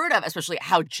unheard of, especially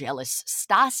how jealous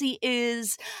Stassi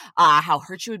is, how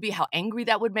hurt she would be, how angry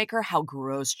that would make her, how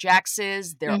gross Jax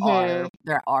is. There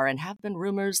are and have been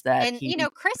rumors that And, he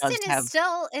Kristen does is have,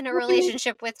 still in a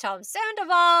relationship with Tom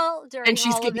Sandoval and during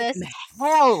she's all of giving this. him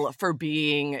hell for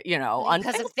being, Because of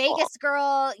unfaithful. Vegas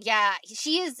Girl. Yeah,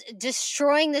 she is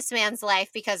destroying this man's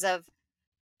life because of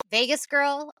Vegas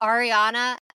Girl,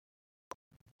 Ariana.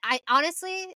 I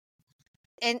honestly,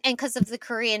 and because of the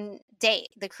Korean date,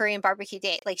 the Korean barbecue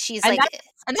date. Like, she's And like,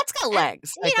 that's got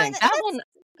legs, I think. that's, That one,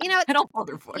 I don't hold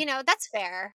her for. That's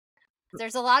fair.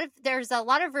 There's a lot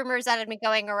of rumors that have been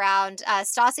going around.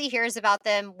 Stassi hears about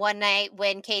them one night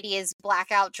when Katie is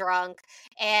blackout drunk,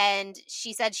 and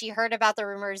she said she heard about the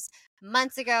rumors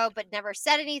months ago, but never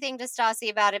said anything to Stassi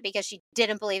about it because she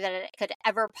didn't believe that it could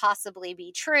ever possibly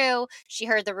be true. She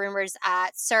heard the rumors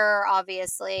at Sir,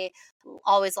 obviously,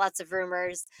 always lots of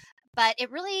rumors, but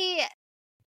it really,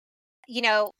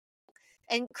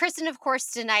 and Kristen, of course,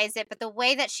 denies it, but the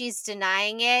way that she's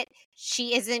denying it,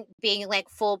 she isn't being like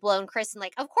full blown Kristen,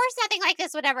 like, of course nothing like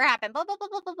this would ever happen, blah, blah, blah,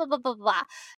 blah, blah, blah, blah, blah, blah.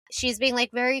 She's being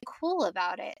like very cool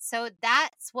about it. So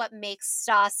that's what makes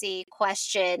Stassi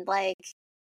question, like,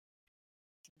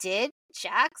 did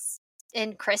Jax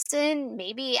and Kristen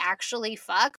maybe actually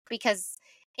fuck? Because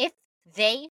if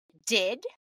they did,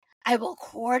 I will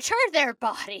quarter their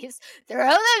bodies, throw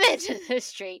them into the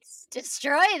streets,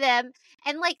 destroy them,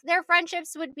 and like their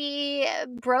friendships would be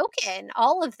broken,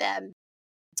 all of them.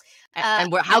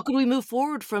 And how could we move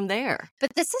forward from there?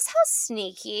 But this is how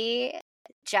sneaky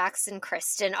Jax and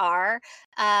Kristen are.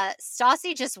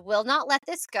 Stassi just will not let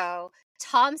this go.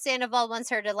 Tom Sandoval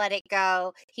wants her to let it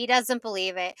go. He doesn't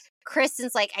believe it.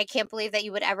 Kristen's like, I can't believe that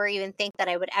you would ever even think that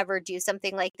I would ever do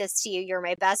something like this to you. You're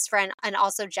my best friend. And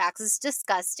also, Jax is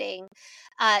disgusting.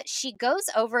 She goes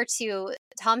over to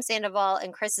Tom Sandoval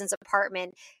and Kristen's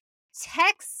apartment,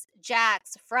 texts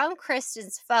Jax from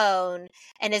Kristen's phone,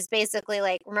 and is basically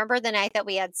like, remember the night that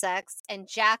we had sex? And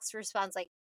Jax responds like,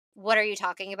 what are you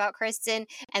talking about, Kristen?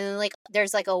 And then like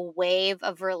there's like a wave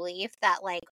of relief that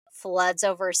like floods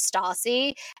over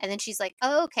Stassi, and then she's like,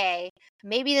 oh, okay,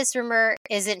 maybe this rumor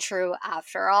isn't true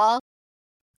after all.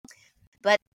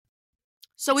 But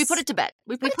so we put it to bed.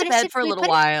 We put it to bed for a little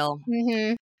while.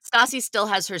 Stassi still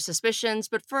has her suspicions,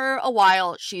 but for a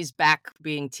while she's back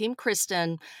being Team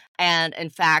Kristen, and in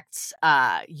fact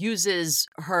uses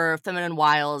her feminine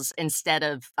wiles instead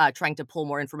of trying to pull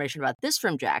more information about this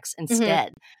from Jax.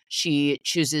 Instead, she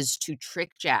chooses to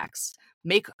trick Jax,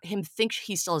 make him think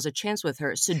he still has a chance with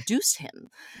her, seduce him.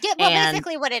 Yeah, well,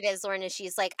 basically what it is, Lauren, is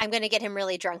she's like, I'm going to get him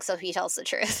really drunk so he tells the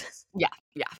truth. Yeah.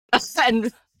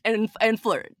 and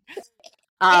flirt.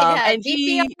 And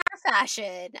VPR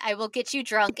fashion, I will get you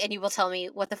drunk and you will tell me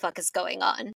what the fuck is going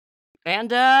on.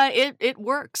 And it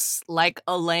works. Like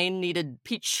Elaine needed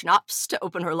peach schnapps to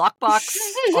open her lockbox.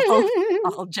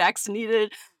 all Jax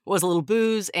needed was a little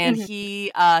booze, and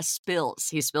he spills.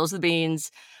 He spills the beans.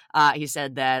 He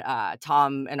said that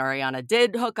Tom and Ariana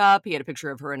did hook up. He had a picture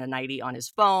of her in a nightie on his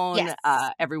phone. Yes.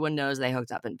 Everyone knows they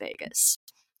hooked up in Vegas.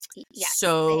 Yes,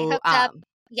 so they hooked up.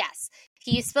 Yes.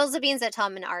 He spills the beans that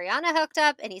Tom and Ariana hooked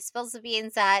up, and he spills the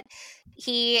beans that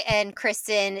he and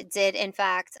Kristen did, in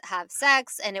fact, have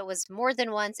sex. And it was more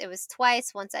than once. It was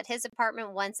twice, once at his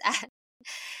apartment, once at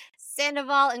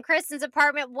Sandoval and Kristen's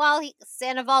apartment, while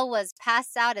Sandoval was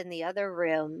passed out in the other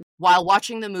room. While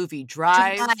watching the movie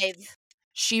Drive.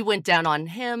 She went down on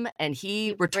him, and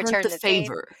he returned the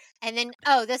favor. And then,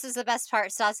 this is the best part.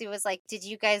 Stassi was like, did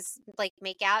you guys, like,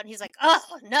 make out? And he's like,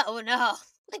 oh, no.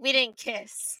 Like, we didn't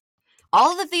kiss.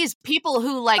 All of these people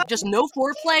who, like, just no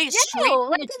foreplay, straight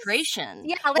penetration.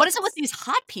 Yeah. Like, what is it with these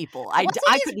hot people? I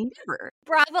could never.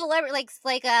 Bravo,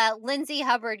 like Lindsay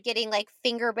Hubbard getting, like,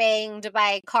 finger banged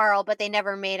by Carl, but they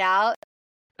never made out.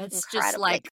 It's just,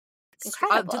 like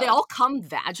incredible. Do they all come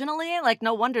vaginally? Like,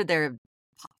 no wonder they're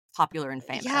popular and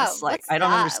famous. Yeah, like, I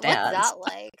don't understand. What's that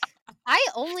like? I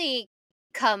only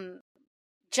come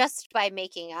just by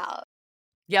making out.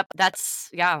 Yep, that's,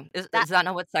 yeah. Is that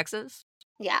not what sex is?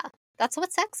 Yeah, that's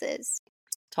what sex is.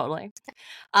 Totally.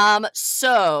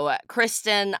 So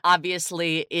Kristen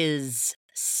obviously is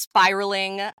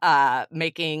spiraling,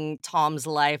 making Tom's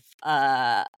life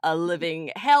a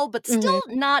living hell, but still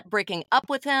not breaking up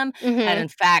with him. And in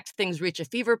fact, things reach a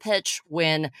fever pitch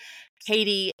when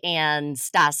Katie and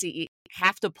Stassi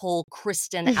have to pull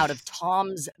Kristen out of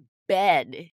Tom's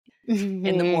bed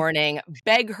in the morning,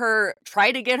 beg her,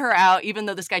 try to get her out, even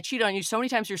though this guy cheated on you so many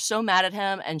times. You're so mad at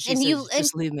him, and she says,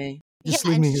 "Just leave me. Just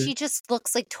leave me." She just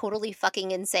looks like totally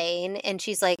fucking insane, and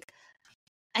she's like,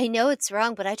 "I know it's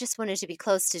wrong, but I just wanted to be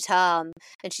close to Tom."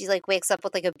 And she like wakes up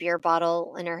with like a beer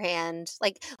bottle in her hand,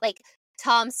 like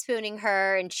Tom spooning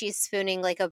her, and she's spooning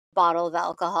like a bottle of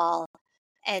alcohol.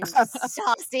 And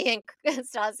Stassi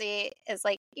is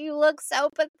like, you look so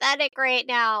pathetic right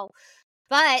now.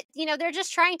 But, they're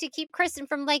just trying to keep Kristen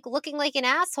from like looking like an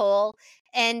asshole.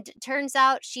 And turns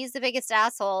out she's the biggest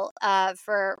asshole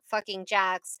for fucking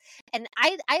Jax. And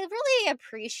I really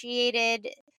appreciated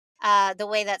the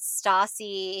way that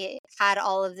Stassi had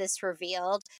all of this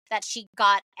revealed, that she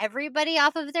got everybody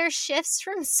off of their shifts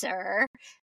from Sir.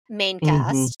 Main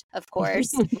cast, of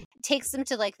course, takes them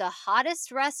to like the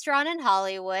hottest restaurant in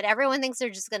Hollywood. Everyone thinks they're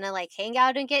just gonna like hang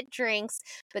out and get drinks,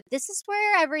 but this is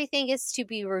where everything is to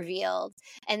be revealed.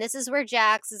 And this is where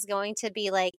Jax is going to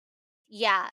be like,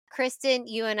 yeah, Kristen,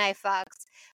 you and I fucked.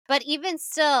 But even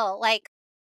still, like,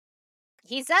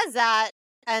 he says that,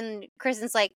 and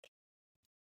Kristen's like,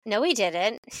 no, we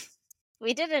didn't.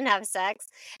 We didn't have sex.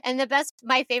 And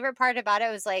my favorite part about it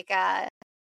was like,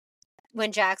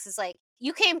 when Jax is like,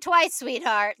 you came twice,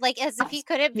 sweetheart. Like, as if he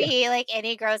couldn't be like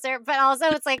any grosser. But also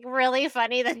it's like really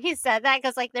funny that he said that,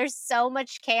 because like there's so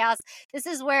much chaos. This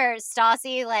is where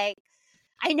Stassi, like,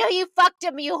 I know you fucked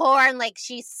him, you whore. And like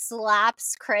she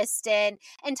slaps Kristen.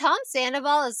 And Tom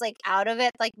Sandoval is like out of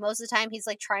it. Like most of the time he's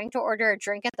like trying to order a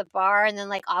drink at the bar and then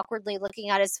like awkwardly looking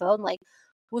at his phone like,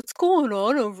 what's going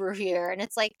on over here? And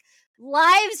it's like,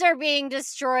 lives are being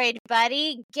destroyed,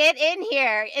 buddy. Get in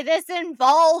here. This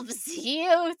involves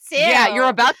you too. Yeah, you're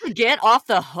about to get off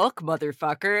the hook,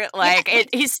 motherfucker. Like it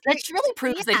really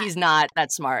proves that he's not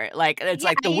that smart. Like it's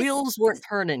like the wheels weren't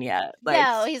turning yet. Like,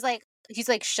 no, he's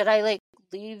like, should I like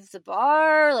leave the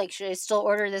bar? Like, should I still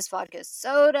order this vodka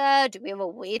soda? Do we have a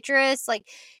waitress? Like,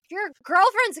 your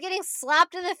girlfriend's getting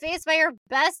slapped in the face by your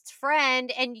best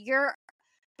friend, and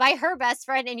by her best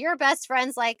friend, and your best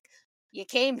friend's like, you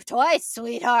came twice,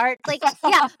 sweetheart. Like,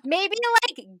 yeah, maybe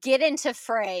like get into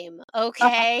frame,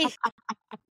 okay?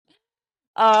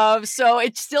 So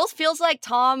it still feels like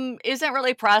Tom isn't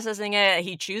really processing it.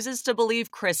 He chooses to believe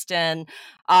Kristen.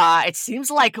 It seems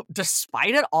like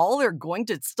despite it all, they're going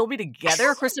to still be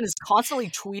together. Kristen is constantly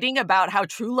tweeting about how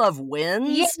true love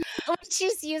wins. Yeah,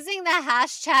 she's using the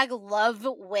hashtag love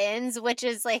wins, which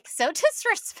is like so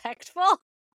disrespectful.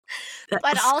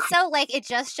 But also, like, it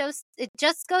just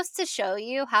goes to show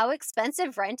you how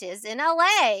expensive rent is in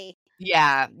LA.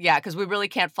 Yeah, because we really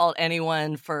can't fault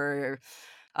anyone for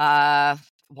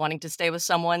wanting to stay with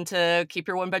someone to keep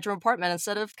your one-bedroom apartment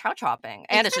instead of couch hopping.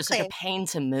 And it's just such a pain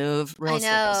to move. Real estate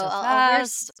goes so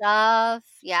fast. Stuff.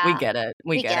 Yeah. We get it.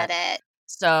 We get it.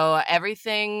 So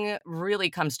everything really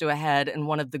comes to a head in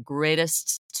one of the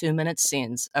greatest 2-minute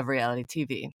scenes of reality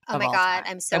TV. Oh my God,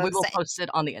 I'm so excited. And we will post it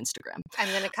on the Instagram. I'm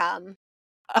going to come.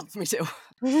 Me too.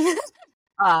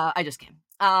 I just came.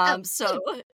 So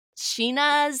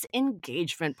Sheena's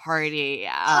engagement party.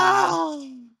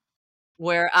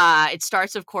 Where it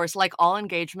starts, of course, like all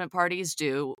engagement parties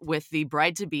do, with the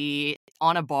bride-to-be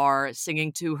on a bar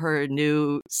singing to her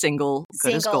new single,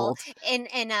 Good as Gold. In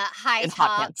a high top.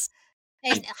 Hot pants.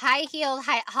 And high-heeled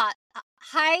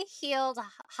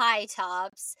high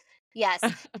tops. Yes.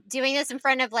 Doing this in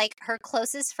front of like her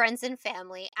closest friends and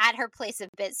family at her place of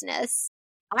business.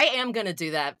 I am going to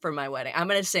do that for my wedding. I'm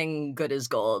going to sing Good as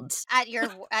Gold. At your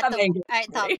wedding.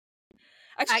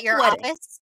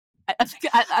 office?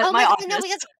 My office. No,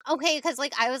 because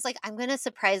like I was like, I'm gonna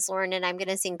surprise Lauren and I'm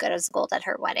gonna sing Good as Gold at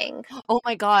her wedding. Oh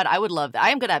my God, I would love that.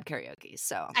 I am gonna have karaoke,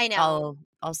 so I know.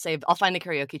 I'll find the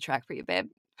karaoke track for you, babe.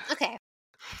 Okay.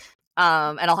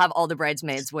 And I'll have all the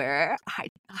bridesmaids wear high.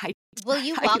 Will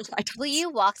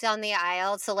you walk down the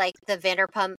aisle to like the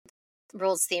Vanderpump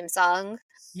Rules theme song?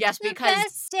 Yes,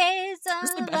 because this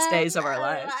is the best days of our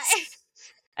lives.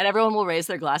 And everyone will raise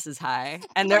their glasses high,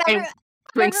 and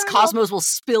drinks Cosmos will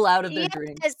spill out of their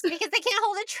drinks. Because they can't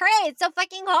hold a tray. It's so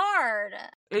fucking hard.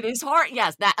 It is hard.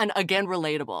 Yes, that, and again,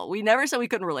 relatable. We never said we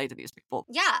couldn't relate to these people.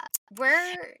 Yeah,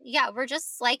 we're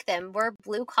just like them. We're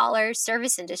blue collar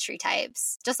service industry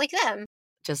types, just like them.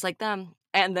 Just like them.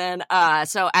 And then,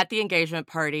 so at the engagement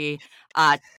party,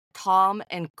 Tom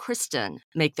and Kristen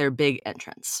make their big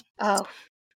entrance. Oh.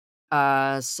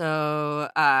 So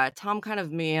Tom kind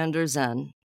of meanders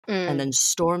in and then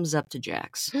storms up to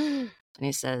Jax. And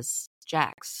he says,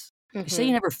 Jax, you say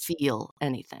you never feel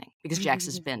anything, because Jax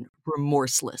has been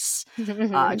remorseless.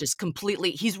 Just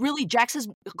completely, Jax has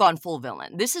gone full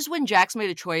villain. This is when Jax made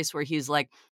a choice where he's like,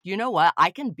 you know what? I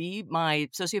can be my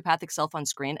sociopathic self on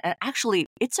screen, and actually,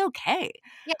 it's okay.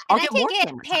 Yeah, and I can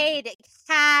get paid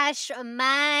cash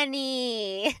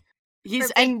money.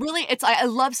 I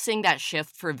love seeing that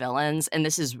shift for villains, and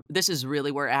this is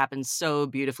really where it happens so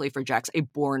beautifully for Jax, a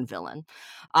born villain,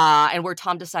 and where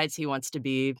Tom decides he wants to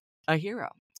be a hero.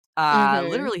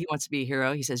 Literally, he wants to be a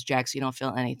hero. He says, Jax, you don't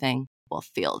feel anything. will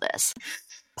feel this.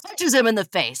 Punches him in the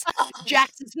face.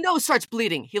 Jax's nose starts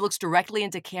bleeding. He looks directly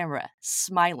into camera,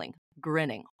 smiling,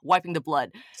 grinning, wiping the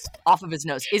blood off of his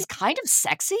nose. Is kind of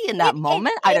sexy in that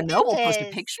moment. I don't know. We'll post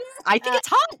a picture. I think it's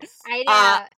hot.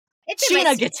 I know.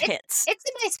 Sheena gets hits. It's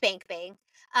in my spank bank.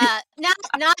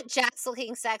 Not Jax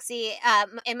looking sexy.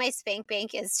 In my spank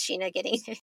bank is Sheena getting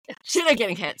hit. Sheena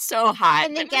getting hit so hot.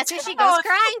 And then guess who she goes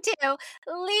crying to?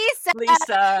 Lisa.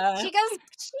 She goes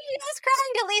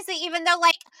crying to Lisa, even though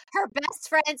like her best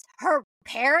friends, her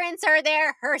parents are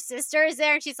there, her sister is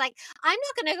there, and she's like, I'm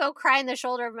not gonna go cry in the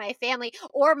shoulder of my family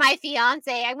or my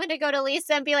fiance. I'm gonna go to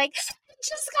Lisa and be like, I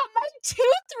just got my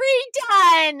tooth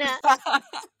redone.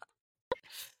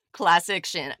 Classic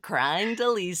Shin crying to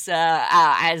Lisa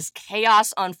as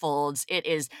chaos unfolds. It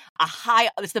is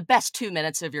it's the best 2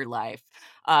 minutes of your life.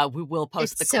 We will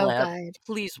post the clip. So good.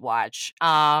 Please watch.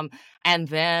 And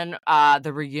then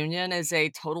the reunion is a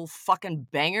total fucking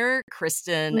banger.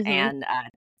 Kristen and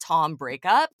Tom break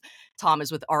up. Tom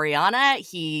is with Ariana.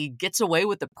 He gets away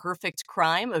with the perfect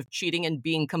crime of cheating and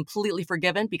being completely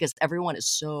forgiven because everyone is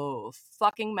so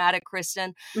fucking mad at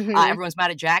Kristen. Everyone's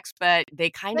mad at Jax, but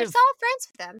they're still friends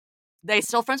with them. They're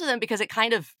still friends with him because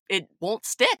it won't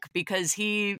stick because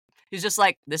he's just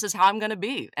like, this is how I'm going to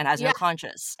be and has no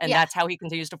conscience. And that's how he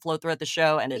continues to flow throughout the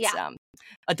show. And it's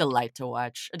a delight to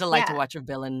watch. A delight to watch a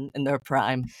villain in their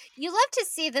prime. You love to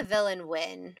see the villain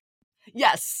win.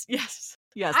 Yes.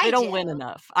 They don't win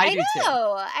enough. I do too.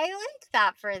 I like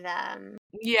that for them.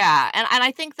 Yeah. And I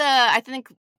think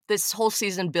this whole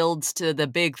season builds to the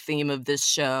big theme of this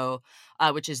show,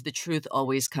 which is the truth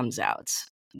always comes out.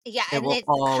 Yeah, and it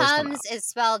comes is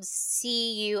spelled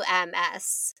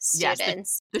CUMS, students.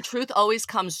 Yes, the truth always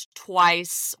comes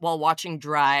twice while watching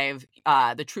Drive.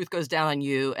 The truth goes down on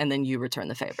you, and then you return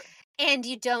the favor. And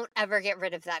you don't ever get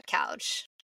rid of that couch.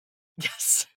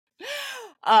 Yes.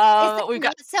 We've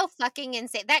got so fucking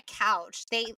insane. That couch,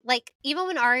 they even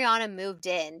when Ariana moved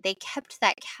in, they kept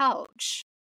that couch.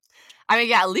 I mean,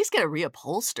 yeah, at least get it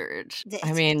reupholstered.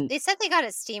 They said they got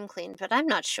it steam cleaned, but I'm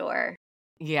not sure.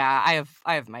 Yeah,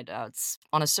 I have my doubts.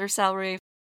 On a Sir salary,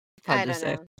 I don't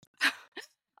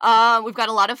know. We've got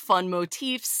a lot of fun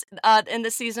motifs in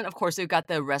this season. Of course, we've got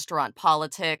the restaurant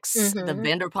politics, the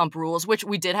Vanderpump rules, which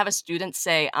we did have a student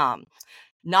say,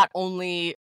 not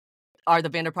only are the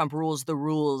Vanderpump rules the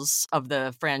rules of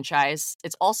the franchise,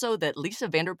 it's also that Lisa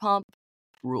Vanderpump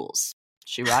rules.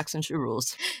 She rocks and she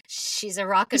rules. She's a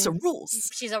rockin' rules.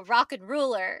 She's a rockin'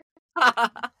 ruler.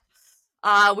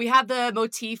 We have the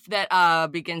motif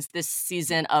that begins this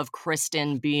season of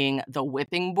Kristen being the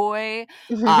whipping boy.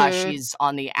 She's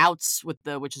on the outs with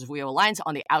which is Vio Alliance,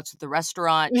 on the outs with the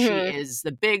restaurant. She is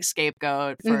the big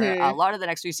scapegoat for a lot of the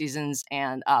next few seasons.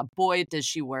 And boy, does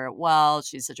she wear it well.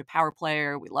 She's such a power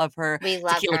player. We love her. We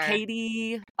love Tequila her.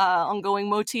 Katie, ongoing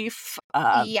motif.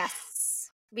 Yes.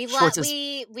 We love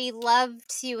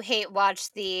to hate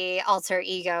watch the alter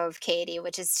ego of Katie,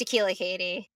 which is Tequila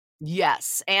Katie.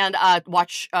 Yes, and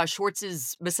watch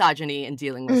Schwartz's misogyny in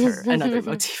dealing with her, another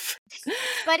motif.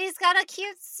 But he's got a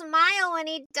cute smile when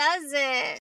he does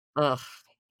it. Ugh.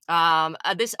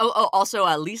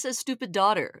 Also, Lisa's stupid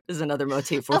daughter is another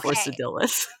motif we're forced to deal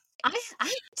with.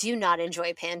 I do not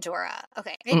enjoy Pandora.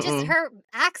 Okay. It just, her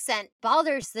accent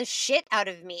bothers the shit out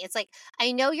of me. It's like,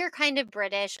 I know you're kind of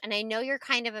British and I know you're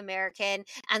kind of American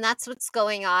and that's what's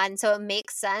going on. So it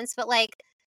makes sense. But like,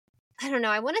 I don't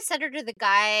know. I want to send her to the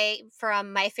guy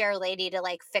from My Fair Lady to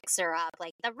like fix her up.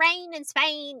 Like the rain in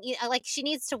Spain, like she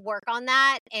needs to work on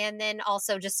that. And then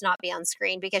also just not be on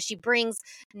screen because she brings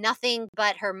nothing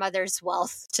but her mother's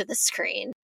wealth to the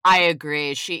screen. I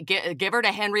agree. She give her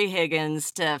to Henry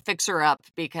Higgins to fix her up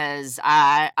because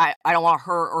I don't want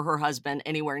her or her husband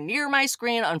anywhere near my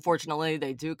screen. Unfortunately,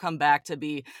 they do come back to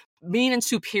be mean and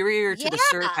superior to the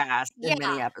surcast in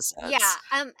many episodes.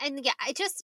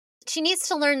 She needs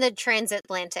to learn the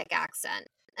transatlantic accent,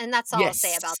 and that's all I'll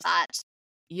say about that.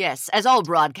 Yes, as all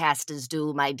broadcasters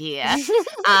do, my dear.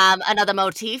 Another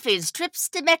motif is trips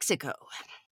to Mexico.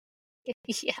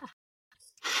 Yeah,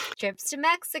 trips to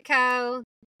Mexico.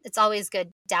 It's always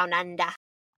good down under.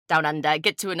 Down under.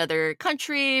 Get to another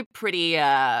country, pretty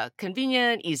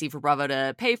convenient, easy for Bravo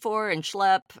to pay for and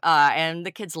schlep, and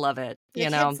the kids love it. The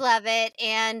kids love it.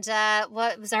 And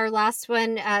what was our last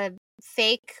one?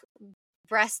 Fake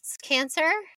breast cancer?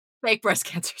 Fake breast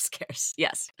cancer scares.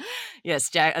 Yes.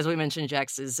 Jack, as we mentioned,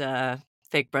 Jax's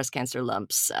fake breast cancer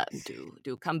lumps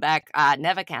do come back.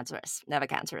 Never cancerous.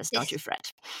 Don't you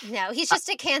fret. No, he's just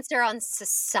a cancer on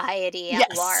society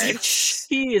at large.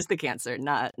 He is the cancer,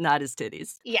 not his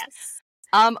titties. Yes.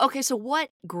 Okay, so what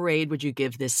grade would you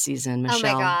give this season,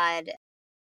 Michele? Oh my God.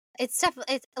 It's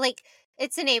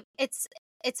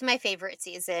It's my favorite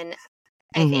season.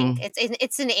 I think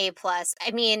it's an A+.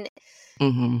 I mean,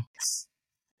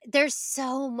 there's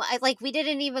so much. Like, we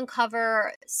didn't even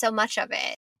cover so much of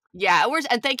it. Yeah,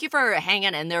 and thank you for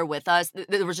hanging in there with us.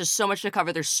 There was just so much to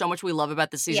cover. There's so much we love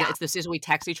about the season. Yeah. It's the season we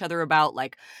text each other about,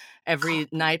 like, every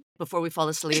night before we fall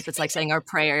asleep. It's like saying our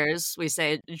prayers. We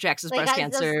say Jax's breast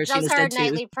cancer. Those are our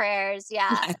nightly prayers. Yeah.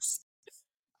 Yes.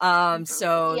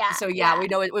 So we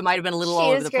know it might have been a little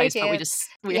all over the place, but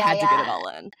we had to get it all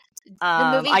in.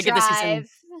 The movie I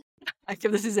Drive.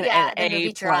 give the season an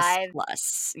A++.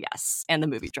 Yes, and the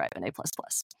movie Drive an A++.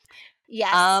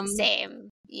 Yes, same.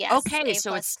 Yes. Okay, A++.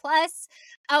 so it's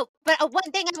Oh, but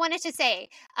one thing I wanted to say,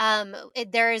 at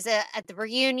the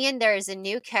reunion there is a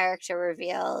new character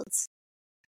revealed,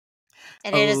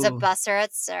 and it is a busser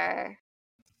at Sir,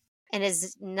 and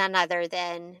is none other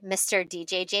than Mr.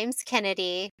 DJ James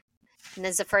Kennedy, and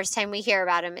this is the first time we hear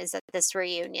about him is at this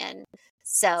reunion.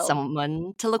 So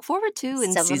someone to look forward to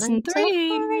in season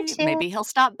 3. Maybe he'll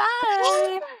stop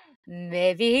by.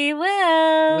 Maybe he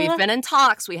will. We've been in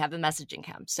talks. We have been messaging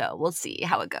him, so we'll see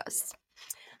how it goes.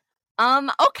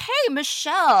 Okay,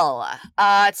 Michele.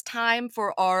 It's time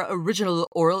for our original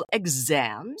oral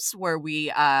exams where we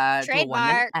do a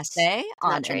 1-minute essay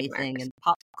on anything in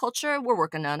pop culture. We're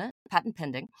working on it. Patent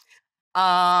pending.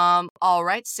 All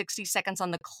right, 60 seconds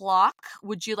on the clock.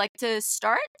 Would you like to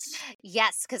start?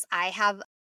 Yes, because I have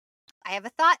a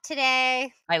thought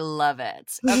today. I love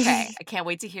it. Okay, I can't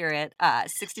wait to hear it.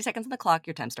 60 seconds on the clock.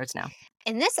 Your time starts now.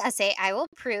 In this essay, I will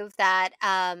prove that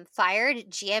fired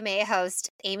GMA host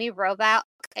Amy Robach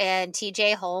and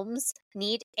TJ Holmes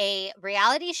need a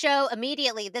reality show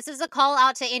immediately. This is a call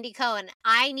out to Andy Cohen.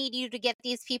 I need you to get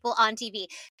these people on TV.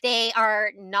 They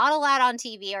are not allowed on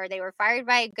TV, or they were fired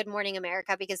by Good Morning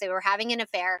America because they were having an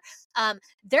affair.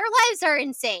 Their lives are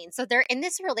insane. So they're in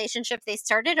this relationship. They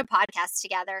started a podcast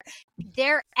together.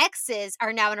 Their exes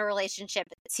are now in a relationship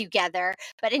together.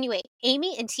 But anyway,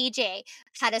 Amy and TJ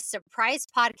had a surprise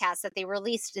podcast that they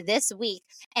released this week,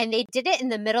 and they did it in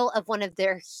the middle of one of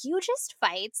their hugest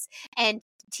fights. And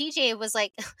TJ was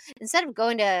like, instead of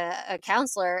going to a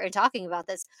counselor and talking about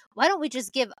this, why don't we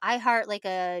just give iHeart like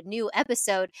a new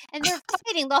episode? And they're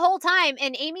fighting the whole time.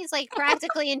 And Amy's like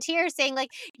practically in tears saying like,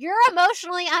 you're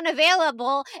emotionally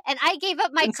unavailable. And I gave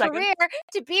up my career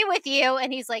to be with you.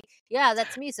 And he's like, yeah,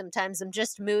 that's me sometimes. I'm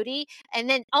just moody. And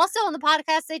then also on the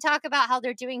podcast, they talk about how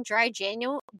they're doing dry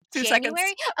January.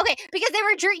 Okay, because they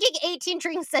were drinking 18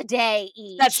 drinks a day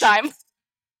each. That's time.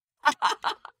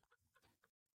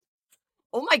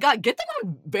 Oh my God, get them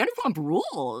on Vanderpump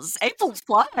Rules. A++.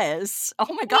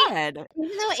 Oh my God.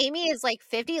 Even though Amy is like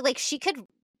 50, like she could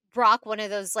rock one of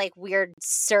those like weird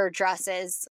Sir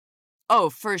dresses. Oh,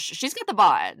 for sure. She's got the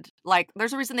bod. Like,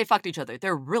 there's a reason they fucked each other.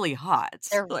 They're really hot.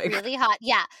 They're really hot.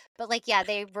 Yeah. But like, yeah,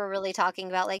 they were really talking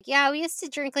about like, yeah, we used to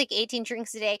drink like 18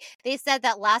 drinks a day. They said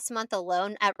that last month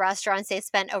alone at restaurants, they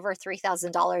spent over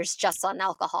 $3,000 just on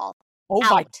alcohol. Oh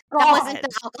my God. That wasn't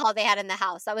the alcohol they had in the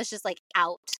house. That was just like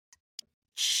out.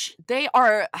 They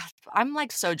are, I'm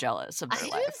like so jealous of their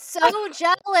life. I'm so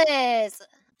jealous.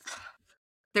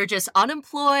 They're just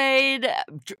unemployed,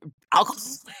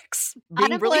 alcoholics,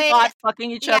 being really hot,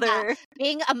 fucking each other.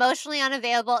 Being emotionally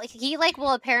unavailable. He like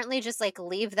will apparently just like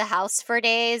leave the house for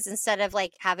days instead of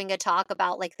like having a talk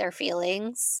about like their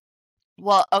feelings.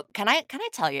 Well, can I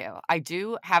tell you, I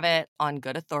do have it on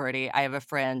good authority. I have a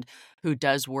friend who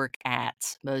does work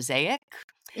at Mosaic.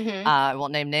 I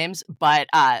won't name names, but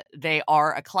they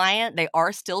are a client. They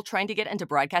are still trying to get into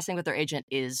broadcasting, but their agent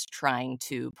is trying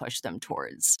to push them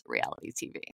towards reality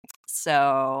TV.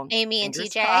 So Amy and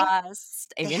TJ?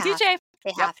 Amy and TJ.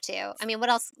 They have to. I mean, what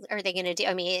else are they going to do?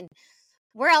 I mean,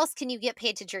 where else can you get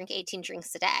paid to drink 18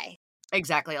 drinks a day?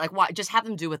 Exactly. Like, why? Just have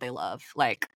them do what they love.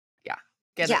 Like,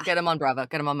 get them on Bravo.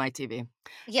 Get them on my TV.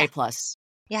 Yeah. A+.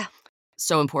 Yeah.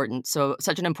 So important.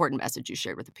 Such an important message you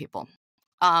shared with the people.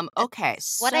 Okay,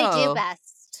 so what I do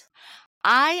best.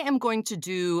 I am going to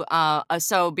do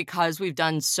so because we've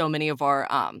done so many of our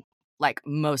like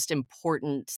most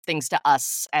important things to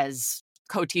us as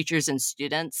co-teachers and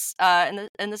students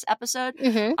in this episode.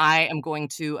 I am going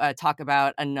to talk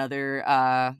about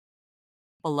another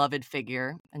beloved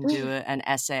figure and do an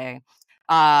essay.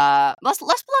 Less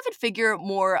beloved figure,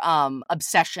 more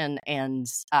obsession and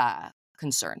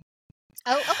concern.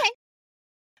 Oh, okay.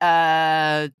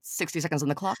 60 seconds on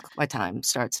the clock. My time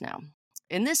starts now.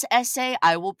 In this essay,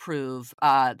 I will prove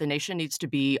the nation needs to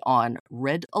be on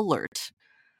red alert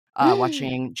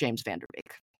watching James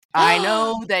Vanderbeek. I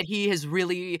know that he has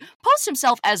really posed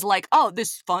himself as like, oh,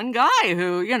 this fun guy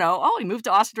who, he moved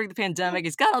to Austin during the pandemic.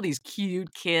 He's got all these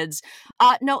cute kids.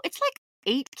 No, it's like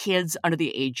 8 kids under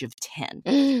the age of 10.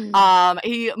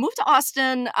 He moved to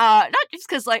Austin, not just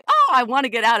because, like, oh, I want to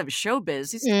get out of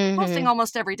showbiz. He's posting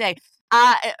almost every day.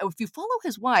 If you follow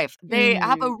his wife, they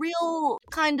have a real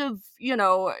kind of,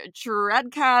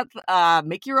 tread cat,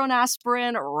 make your own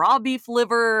aspirin, raw beef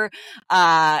liver,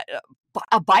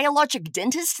 a biologic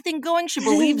dentist thing going. She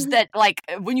believes that, like,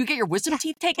 when you get your wisdom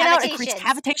teeth taken out, it creates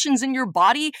cavitations in your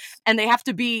body, and they have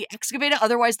to be excavated.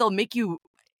 Otherwise, they'll make you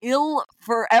ill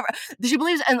forever. She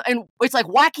believes, and it's like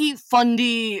wacky,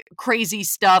 fundy, crazy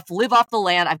stuff. Live off the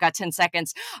land. I've got 10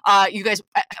 seconds. You guys,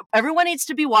 everyone needs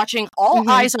to be watching. All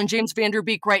eyes on James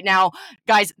Vanderbeek right now.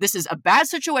 Guys, this is a bad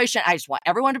situation. I just want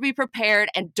everyone to be prepared,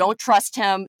 and don't trust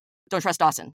him. Don't trust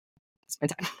Dawson.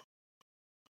 Spend time.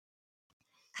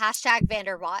 Hashtag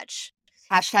Vanderwatch.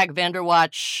 Hashtag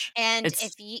Vanderwatch. And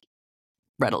if you...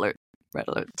 Red alert. Red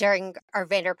alert. During our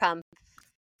Vanderpump.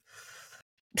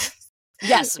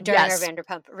 Yes. During our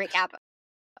Vanderpump recap.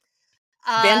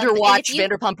 Vanderwatch,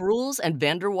 Vanderpump Rules, and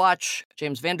Vanderwatch,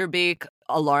 James Vanderbeek.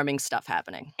 Alarming stuff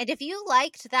happening. And if you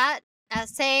liked that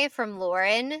essay from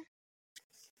Lauren,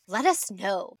 let us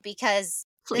know, because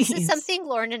this is something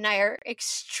Lauren and I are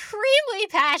extremely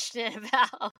passionate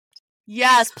about.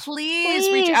 Yes,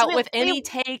 please reach out with any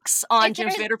takes on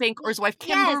James Vanderbeek or his wife,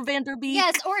 Kimber Vanderbeek.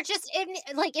 Yes, or just,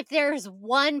 if there's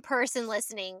one person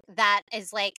listening that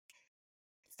is, like,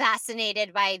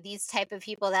 fascinated by these type of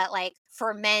people that, like,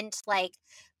 ferment, like,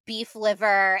 beef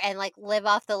liver and, like, live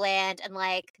off the land and,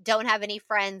 like, don't have any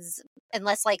friends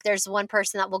unless, like, there's one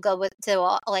person that will go to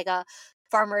a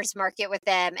farmer's market with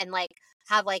them and, like,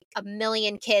 have, like, 1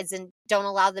 million kids and don't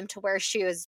allow them to wear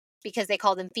shoes because they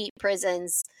call them feet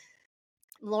prisons.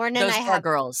 Lauren and I have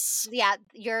girls. Yeah,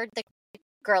 you're the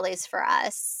girlies for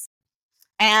us.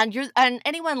 And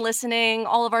anyone listening,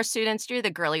 all of our students, you're the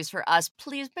girlies for us.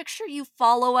 Please make sure you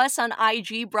follow us on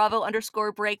IG,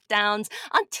 Bravo_breakdowns.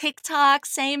 On TikTok,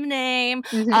 same name.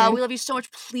 We love you so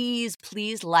much. Please,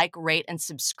 please like, rate, and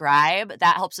subscribe.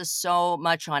 That helps us so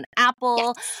much on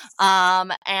Apple.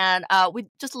 Yes. And we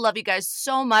just love you guys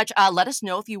so much. Let us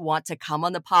know if you want to come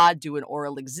on the pod, do an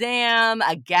oral exam,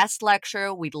 a guest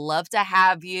lecture. We'd love to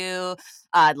have you.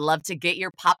 I'd love to get your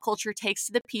pop culture takes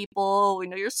to the people. We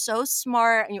know you're so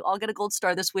smart, and you all get a gold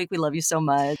star this week. We love you so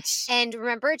much. And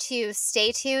remember to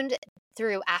stay tuned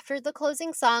through after the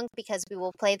closing song, because we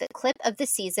will play the clip of the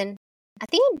season at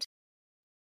the end.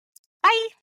 Bye.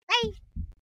 Bye.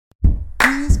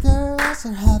 These girls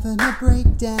are having a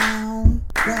breakdown.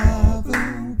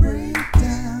 Bravo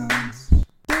breakdowns.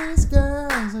 These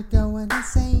girls are going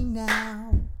insane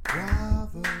now.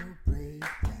 Bravo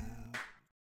breakdown.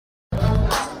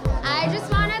 I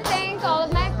just want to thank all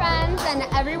of my friends and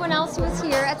everyone else who was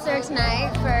here at SIR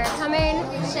tonight for coming.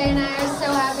 Shay and I are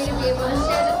so happy to be able to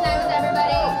share this night with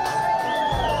everybody.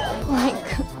 Like,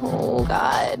 oh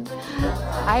God.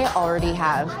 I already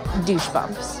have douche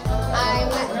bumps. I'm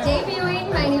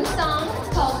debuting my new song. It's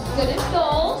called Good as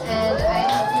Gold, and I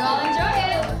hope you all enjoy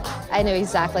it. I knew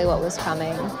exactly what was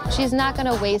coming. She's not going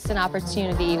to waste an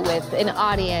opportunity with an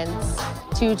audience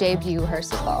to debut her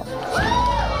single.